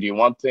badly do you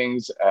want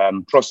things,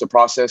 trust the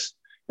process,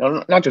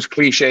 not just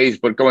cliches,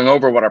 but going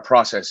over what our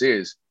process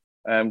is,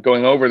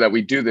 going over that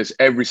we do this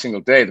every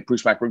single day, the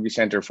Bruce Mac Rugby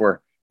Centre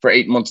for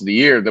 8 months of the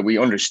year, that we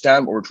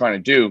understand what we're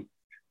trying to do.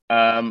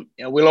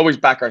 We'll always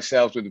back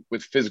ourselves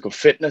with physical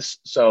fitness.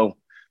 So,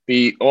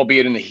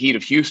 albeit in the heat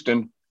of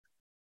Houston,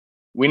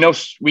 we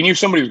knew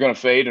somebody was going to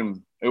fade and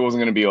it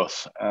wasn't going to be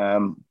us.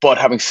 But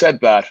having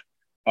said that,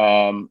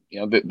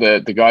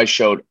 the guys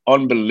showed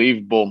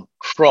unbelievable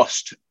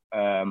trust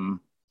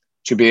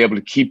to be able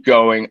to keep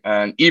going.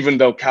 And even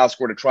though Cal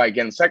scored a try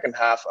again in the second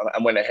half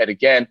and went ahead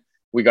again,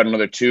 we got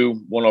another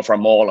two, one off our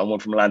maul and one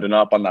from landing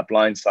up on that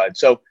blind side.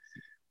 So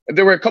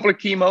there were a couple of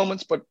key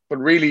moments, but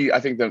really, I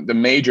think the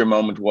major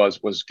moment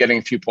was getting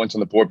a few points on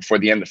the board before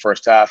the end of the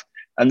first half,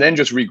 and then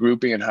just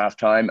regrouping in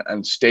halftime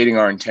and stating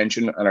our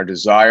intention and our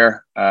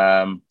desire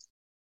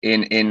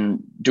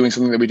in doing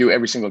something that we do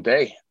every single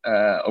day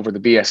over the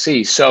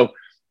BSC. So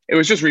it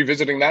was just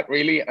revisiting that,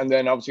 really, and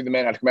then obviously the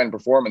men had to come out and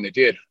perform, and they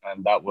did,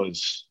 and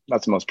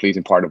that's the most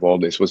pleasing part of all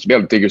this, was to be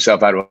able to dig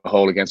yourself out of a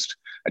hole against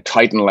a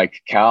titan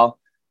like Cal,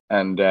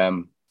 and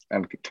to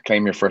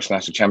claim your first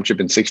national championship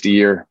in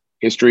 60-year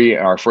history,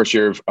 our first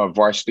year of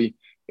varsity.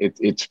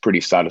 It's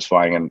pretty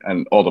satisfying,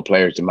 and all the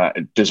players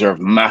deserve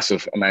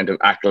massive amount of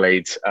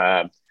accolades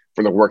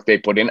for the work they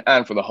put in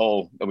and for the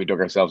hole that we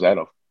dug ourselves out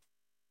of.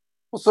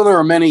 Well, so there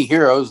are many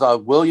heroes.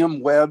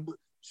 William Webb,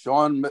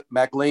 Sean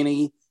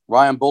McLeany,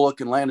 Ryan Bullock,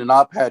 and Landon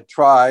Opp had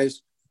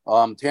tries.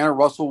 Tanner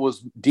Russell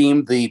was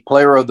deemed the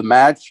player of the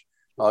match.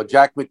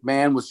 Jack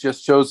McMahon was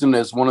just chosen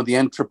as one of the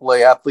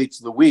NAAA athletes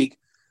of the week.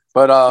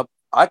 But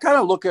I kind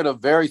of look at a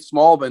very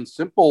small and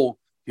simple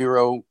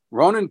hero,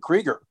 Ronan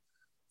Krieger,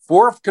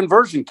 4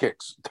 conversion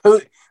kicks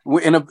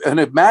in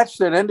a match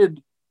that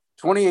ended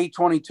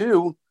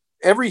 28-22.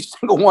 Every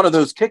single one of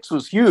those kicks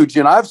was huge,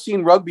 and I've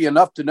seen rugby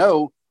enough to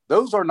know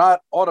those are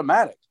not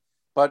automatic.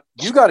 But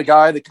you got a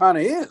guy that kind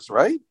of is,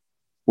 right?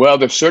 Well,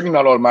 they're certainly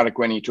not automatic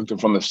when he took them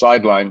from the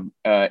sideline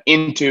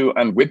into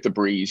and with the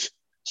breeze.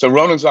 So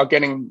Ronan's not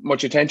getting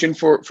much attention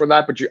for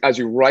that, but as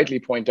you rightly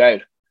point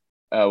out,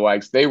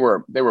 Wags, they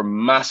were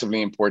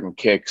massively important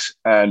kicks,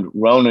 and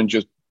Ronan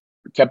just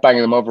kept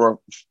banging them over,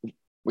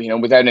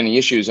 without any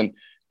issues. And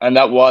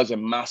that was a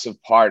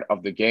massive part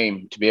of the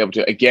game, to be able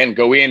to, again,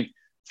 go in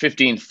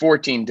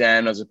 15-14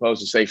 down as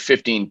opposed to, say,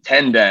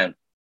 15-10 down.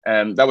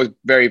 That was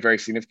very, very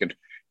significant.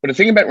 But the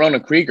thing about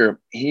Ronan Krieger,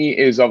 he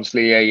is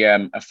obviously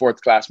a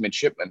fourth-class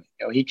midshipman.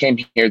 He came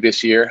here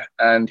this year,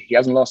 and he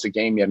hasn't lost a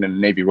game yet in a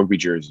Navy rugby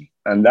jersey.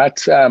 And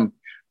that's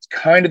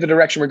kind of the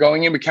direction we're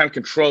going in. We can't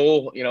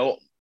control,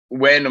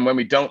 when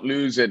we don't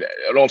lose it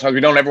at all times.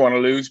 We don't ever want to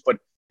lose, but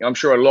I'm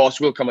sure a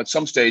loss will come at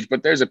some stage.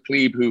 But there's a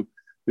plebe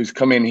who's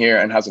come in here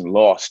and hasn't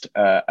lost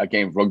a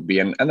game of rugby.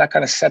 And that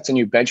kind of sets a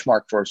new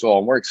benchmark for us all.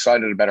 And we're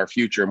excited about our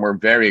future, and we're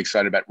very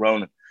excited about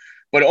Ronan.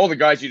 But all the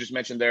guys you just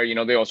mentioned there,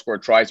 they all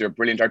scored tries. They were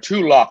brilliant. Our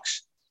 2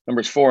 locks,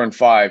 numbers 4 and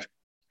 5,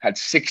 had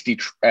 60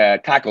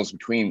 tackles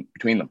between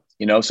them.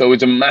 So it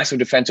was a massive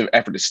defensive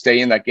effort to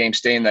stay in that game.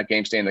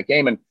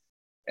 And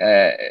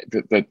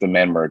the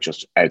men were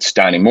just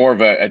outstanding. More of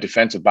a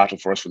defensive battle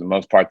for us for the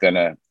most part than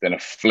a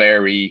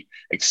flary,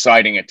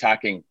 exciting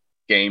attacking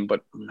game.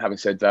 But having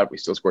said that, we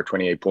still scored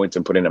 28 points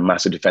and put in a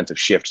massive defensive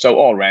shift. So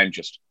all around,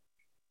 just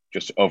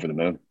over the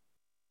moon.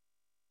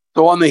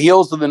 So on the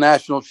heels of the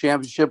national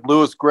championship,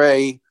 Lewis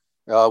Gray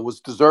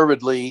was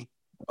deservedly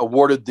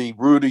awarded the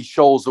Rudy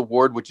Scholes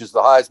Award, which is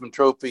the Heisman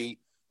Trophy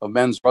of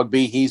men's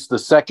rugby. He's the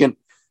second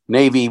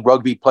Navy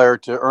rugby player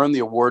to earn the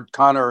award.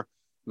 Connor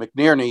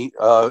McNerney,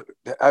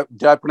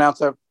 did I pronounce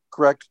that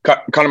correct?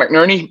 Connor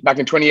McNerney, back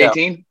in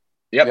 2018.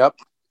 Yep.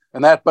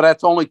 And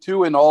that's only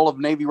 2 in all of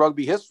Navy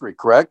rugby history,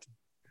 correct?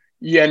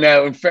 Yeah,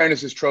 now, in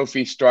fairness, this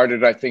trophy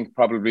started, I think,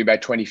 probably by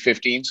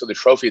 2015. So the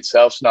trophy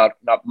itself's not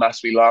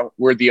massively long.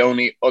 We're the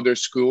only other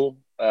school,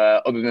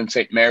 other than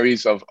St.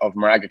 Mary's of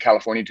Moraga,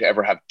 California, to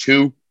ever have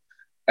 2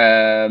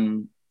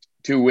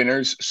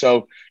 winners.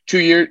 So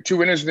 2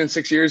 winners within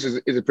 6 years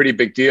is a pretty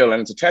big deal.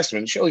 And it's a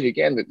testament. It shows you,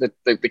 again, that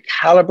the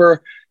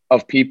caliber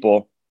of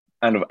people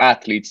and of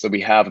athletes that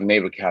we have in the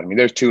Naval Academy.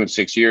 There's 2 in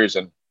 6 years.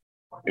 And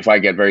if I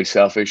get very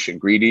selfish and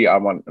greedy, I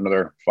want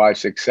another 5,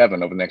 6,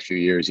 7 over the next few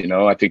years.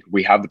 I think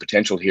we have the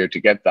potential here to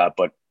get that,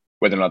 but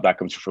whether or not that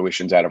comes to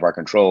fruition is out of our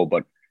control.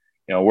 But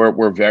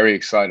we're very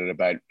excited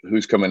about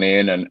who's coming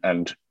in,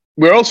 and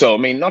we're also,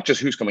 not just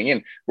who's coming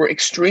in, we're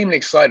extremely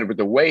excited with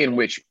the way in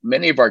which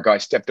many of our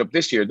guys stepped up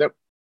this year. That,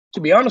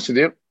 to be honest with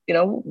you,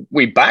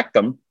 we backed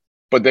them,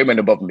 but they went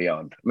above and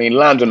beyond.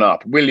 Landon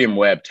Opp, William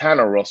Webb,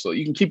 Tanner Russell,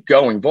 you can keep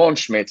going, Vaughn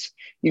Schmitz,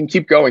 you can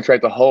keep going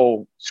throughout the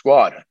whole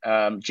squad.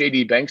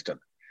 JD Bankston.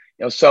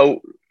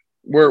 So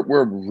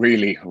we're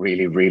really,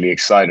 really, really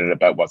excited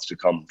about what's to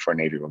come for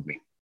Navy rugby.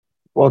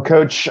 Well,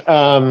 Coach,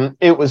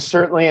 it was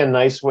certainly a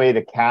nice way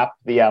to cap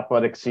the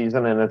athletic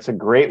season, and it's a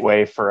great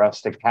way for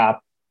us to cap,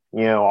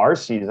 our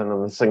season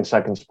on the Sing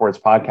Second Sports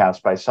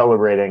Podcast by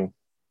celebrating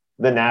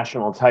the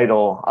national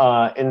title.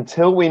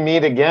 Until we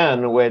meet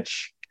again,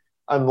 which,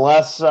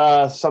 unless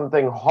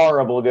something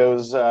horrible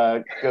goes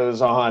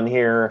on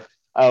here,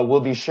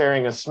 we'll be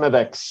sharing a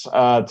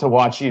Smithix to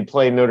watch you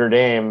play Notre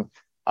Dame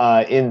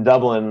in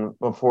Dublin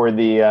before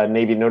the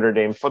Navy Notre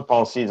Dame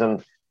football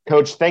season.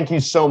 Coach, thank you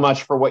so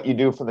much for what you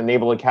do for the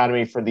Naval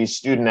Academy, for these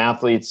student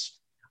athletes.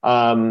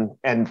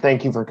 And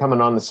thank you for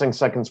coming on the Sing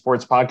Second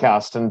Sports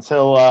Podcast.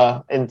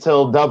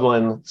 Until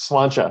Dublin,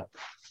 Sláinte.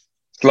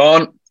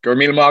 Slán,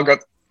 Gurmil Magat.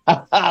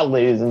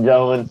 Ladies and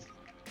gentlemen,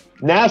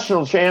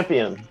 national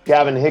champion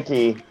Gavin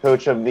Hickey,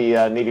 coach of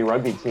the Navy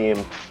rugby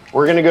team.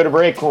 We're going to go to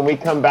break. When we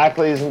come back,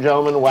 ladies and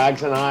gentlemen,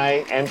 Wags and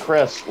I and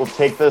Chris will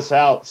take this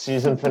out.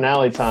 Season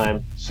finale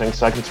time. Sing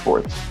Second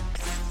Sports.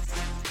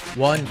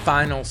 One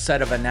final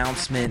set of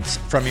announcements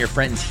from your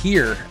friends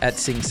here at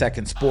Sing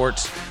Second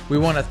Sports. We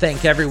want to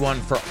thank everyone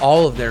for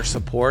all of their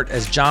support.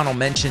 As John will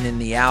mention in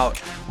the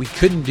out, we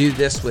couldn't do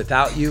this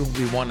without you.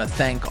 We want to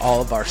thank all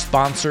of our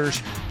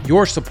sponsors.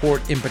 Your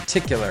support in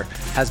particular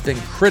has been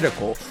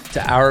critical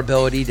to our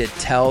ability to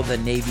tell the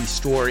Navy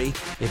story.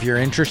 If you're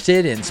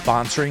interested in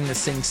sponsoring the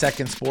Sing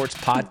Second Sports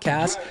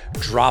podcast,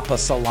 drop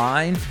us a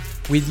line.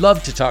 We'd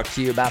love to talk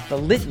to you about the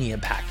litany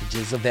of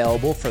packages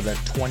available for the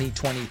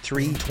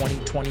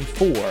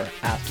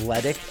 2023-2024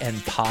 athletic and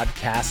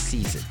podcast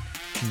season.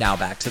 Now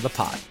back to the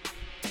pod.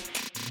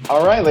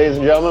 All right, ladies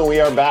and gentlemen,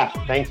 we are back.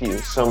 Thank you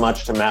so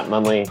much to Matt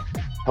Munley.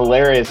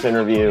 Hilarious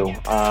interview.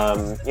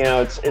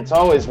 It's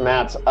always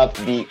Matt's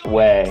upbeat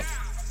way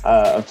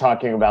of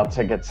talking about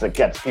tickets that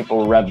gets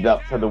people revved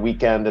up for the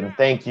weekend. And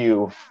thank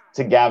you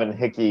to Gavin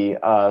Hickey.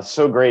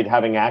 So great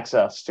having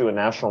access to a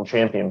national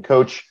champion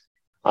coach.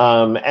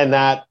 And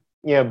that,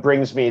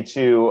 brings me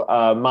to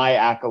my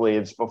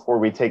accolades before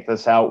we take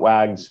this out,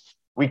 Wags.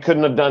 We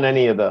couldn't have done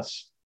any of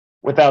this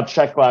without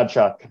Chuck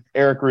Gladchuck,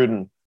 Eric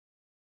Rudin,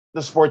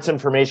 the sports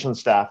information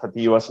staff at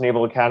the U.S.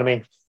 Naval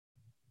Academy.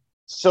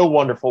 So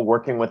wonderful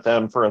working with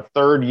them for a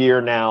third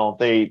year now.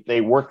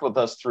 They worked with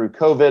us through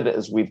COVID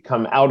as we've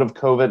come out of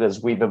COVID,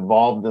 as we've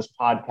evolved this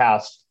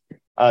podcast.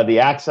 The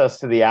access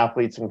to the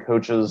athletes and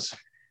coaches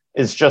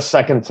is just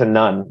second to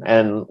none.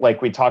 And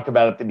like we talked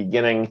about at the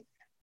beginning,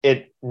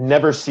 it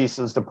never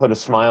ceases to put a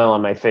smile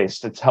on my face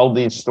to tell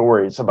these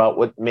stories about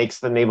what makes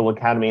the Naval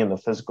Academy and the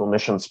physical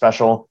mission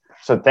special.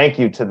 So thank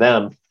you to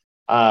them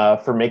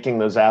for making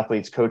those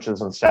athletes,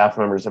 coaches, and staff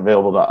members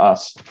available to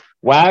us.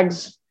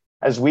 Wags,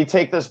 as we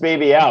take this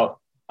baby out,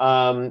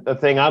 the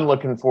thing I'm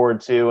looking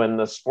forward to, and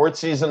the sports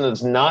season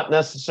is not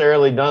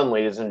necessarily done,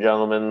 ladies and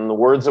gentlemen. In the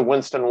words of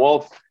Winston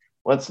Wolfe,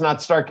 let's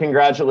not start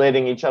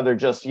congratulating each other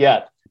just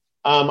yet.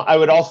 I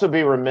would also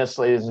be remiss,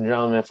 ladies and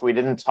gentlemen, if we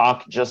didn't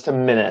talk just a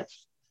minute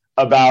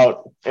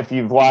about, if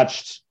you've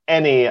watched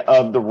any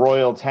of the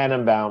Royal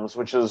Tenenbaums,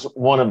 which is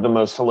one of the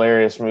most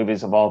hilarious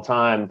movies of all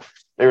time.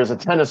 There was a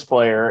tennis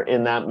player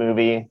in that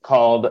movie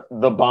called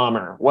The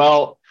Bomber.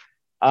 Well,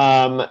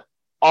 our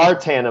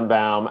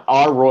Tannenbaum,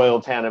 our Royal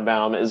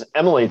Tannenbaum, is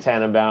Emily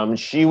Tannenbaum.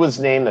 She was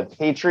named the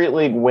Patriot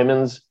League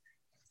Women's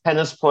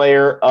Tennis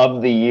Player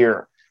of the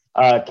Year,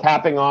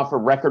 capping off a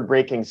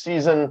record-breaking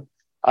season.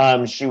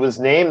 She was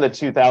named the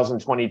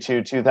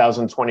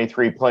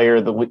 2022-2023 Player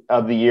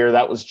of the Year.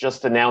 That was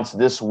just announced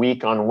this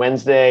week on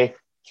Wednesday.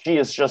 She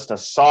is just a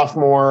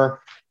sophomore.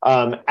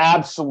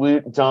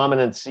 Absolute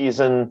dominant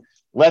season.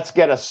 Let's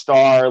get a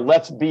star.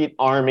 Let's beat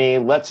Army.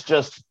 Let's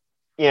just,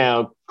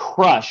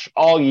 crush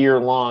all year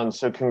long.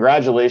 So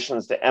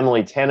congratulations to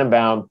Emily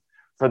Tannenbaum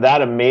for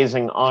that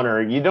amazing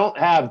honor. You don't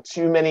have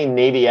too many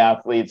Navy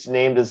athletes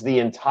named as the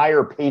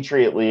entire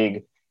Patriot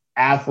League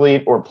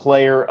Athlete or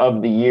Player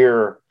of the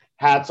Year.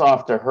 Hats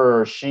off to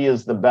her. She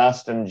is the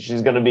best, and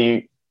she's going to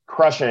be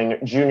crushing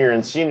junior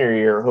and senior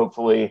year,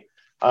 hopefully,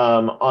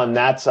 on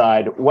that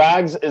side.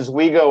 Wags, as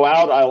we go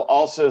out, I'll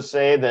also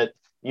say that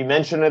you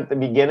mentioned at the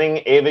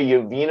beginning, Ava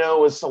Jovino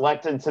was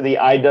selected to the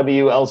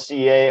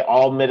IWLCA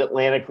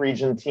All-Mid-Atlantic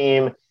Region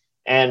team,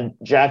 and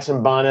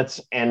Jackson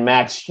Bonnets and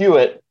Max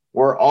Hewitt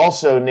were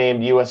also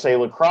named USA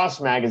Lacrosse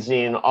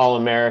Magazine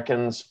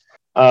All-Americans.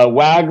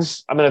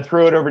 Wags, I'm going to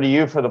throw it over to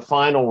you for the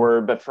final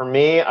word. But for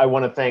me, I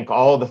want to thank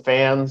all of the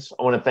fans.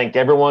 I want to thank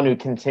everyone who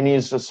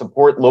continues to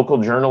support local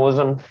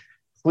journalism.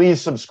 Please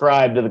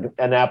subscribe to the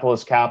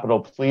Annapolis Capital.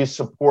 Please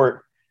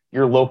support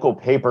your local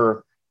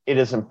paper. It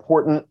is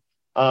important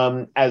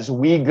as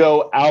we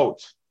go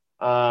out.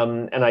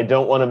 And I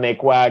don't want to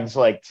make Wags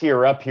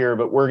tear up here,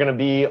 but we're going to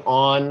be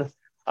on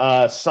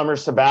summer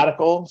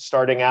sabbatical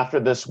starting after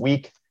this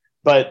week.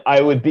 But I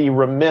would be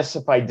remiss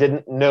if I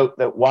didn't note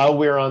that while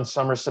we're on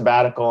summer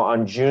sabbatical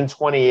on June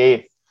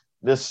 28th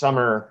this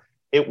summer,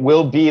 it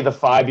will be the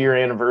 5-year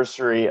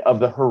anniversary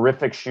of the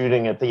horrific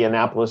shooting at the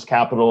Annapolis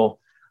Capital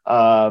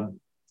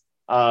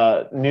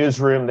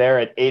newsroom there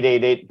at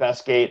 888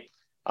 Bestgate.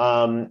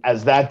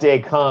 As that day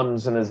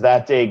comes and as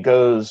that day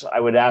goes, I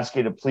would ask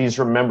you to please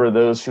remember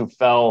those who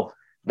fell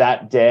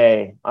that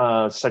day.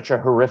 Such a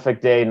horrific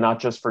day,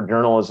 not just for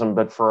journalism,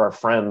 but for our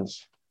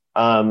friends.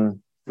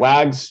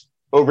 Wags,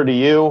 over to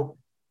you.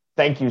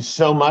 Thank you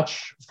so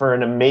much for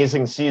an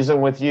amazing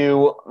season with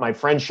you. My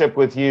friendship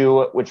with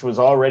you, which was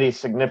already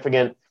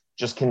significant,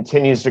 just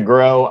continues to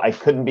grow. I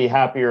couldn't be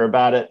happier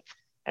about it.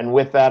 And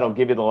with that, I'll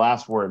give you the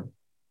last word.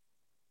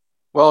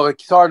 Well,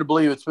 it's hard to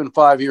believe it's been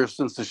 5 years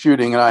since the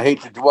shooting, and I hate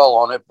to dwell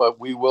on it, but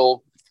we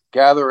will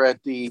gather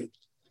at the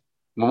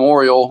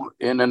memorial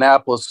in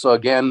Annapolis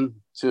again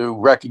to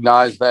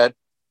recognize that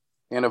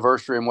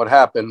anniversary and what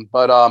happened.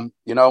 But, I'm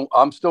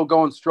still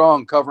going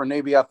strong covering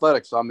Navy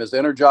athletics. I'm as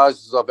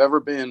energized as I've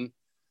ever been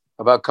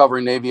about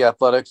covering Navy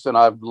athletics. And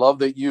I love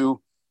that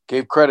you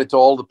gave credit to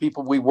all the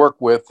people we work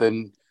with.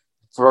 And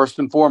first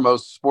and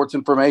foremost, sports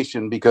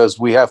information, because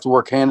we have to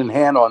work hand in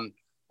hand on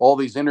all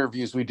these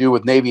interviews we do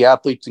with Navy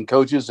athletes and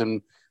coaches.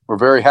 And we're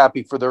very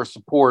happy for their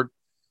support.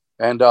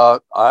 And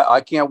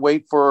I can't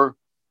wait for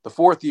the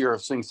fourth year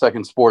of Sing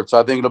Second Sports.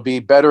 I think it'll be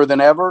better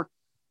than ever.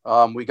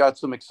 We got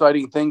some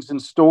exciting things in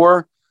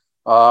store.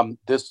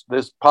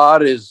 This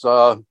pod is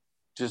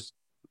just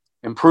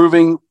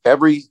improving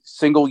every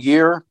single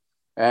year,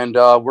 and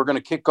we're going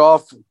to kick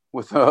off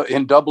with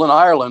in Dublin,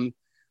 Ireland.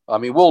 I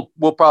mean,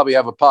 we'll probably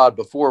have a pod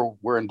before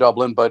we're in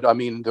Dublin, but I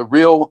mean, the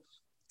real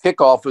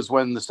kickoff is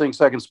when the Sing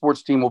Second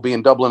Sports team will be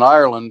in Dublin,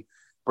 Ireland,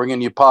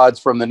 bringing you pods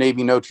from the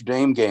Navy Notre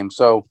Dame game.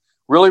 So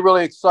really,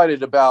 really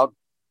excited about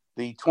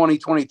the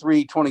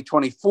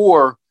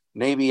 2023-2024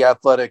 Navy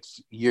athletics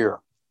year.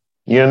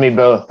 You and me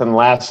both. And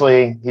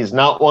lastly, he's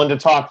not one to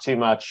talk too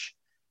much,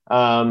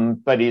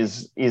 but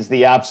he's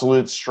the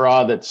absolute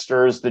straw that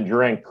stirs the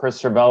drink.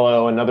 Chris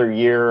Cervello, another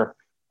year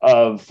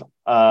of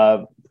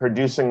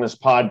producing this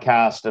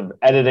podcast, of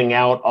editing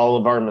out all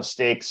of our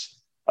mistakes,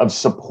 of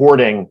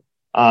supporting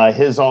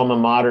his alma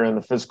mater and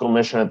the physical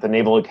mission at the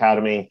Naval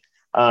Academy.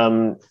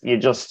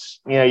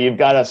 You've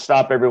got to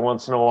stop every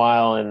once in a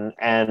while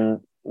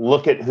and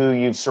look at who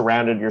you've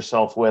surrounded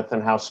yourself with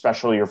and how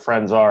special your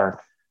friends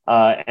are.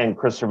 And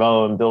Chris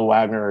Cervello and Bill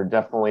Wagner are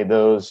definitely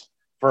those.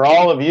 For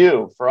all of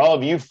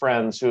you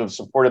friends who have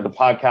supported the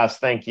podcast,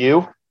 thank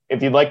you.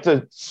 If you'd like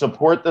to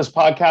support this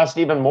podcast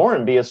even more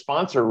and be a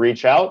sponsor,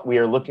 reach out. We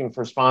are looking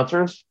for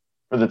sponsors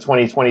for the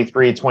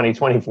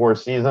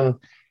 2023-2024 season.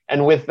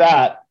 And with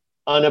that,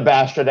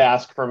 unabashed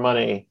ask for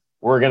money,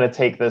 we're going to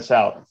take this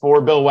out.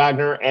 For Bill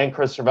Wagner and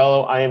Chris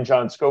Cervello, I am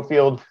John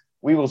Schofield.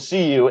 We will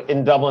see you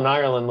in Dublin,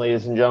 Ireland,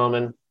 ladies and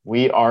gentlemen.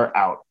 We are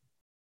out.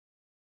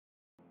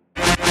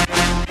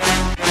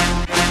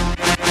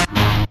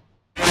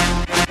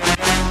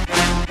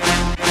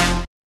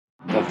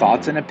 The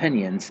thoughts and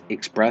opinions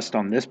expressed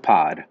on this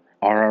pod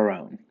are our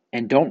own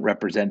and don't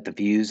represent the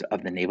views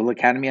of the Naval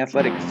Academy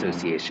Athletic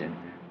Association,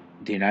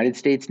 the United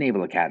States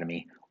Naval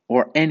Academy,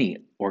 or any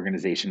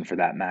organization for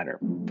that matter.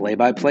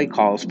 Play-by-play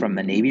calls from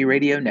the Navy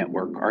Radio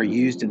Network are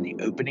used in the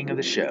opening of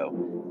the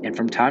show and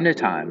from time to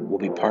time will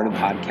be part of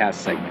podcast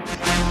segments.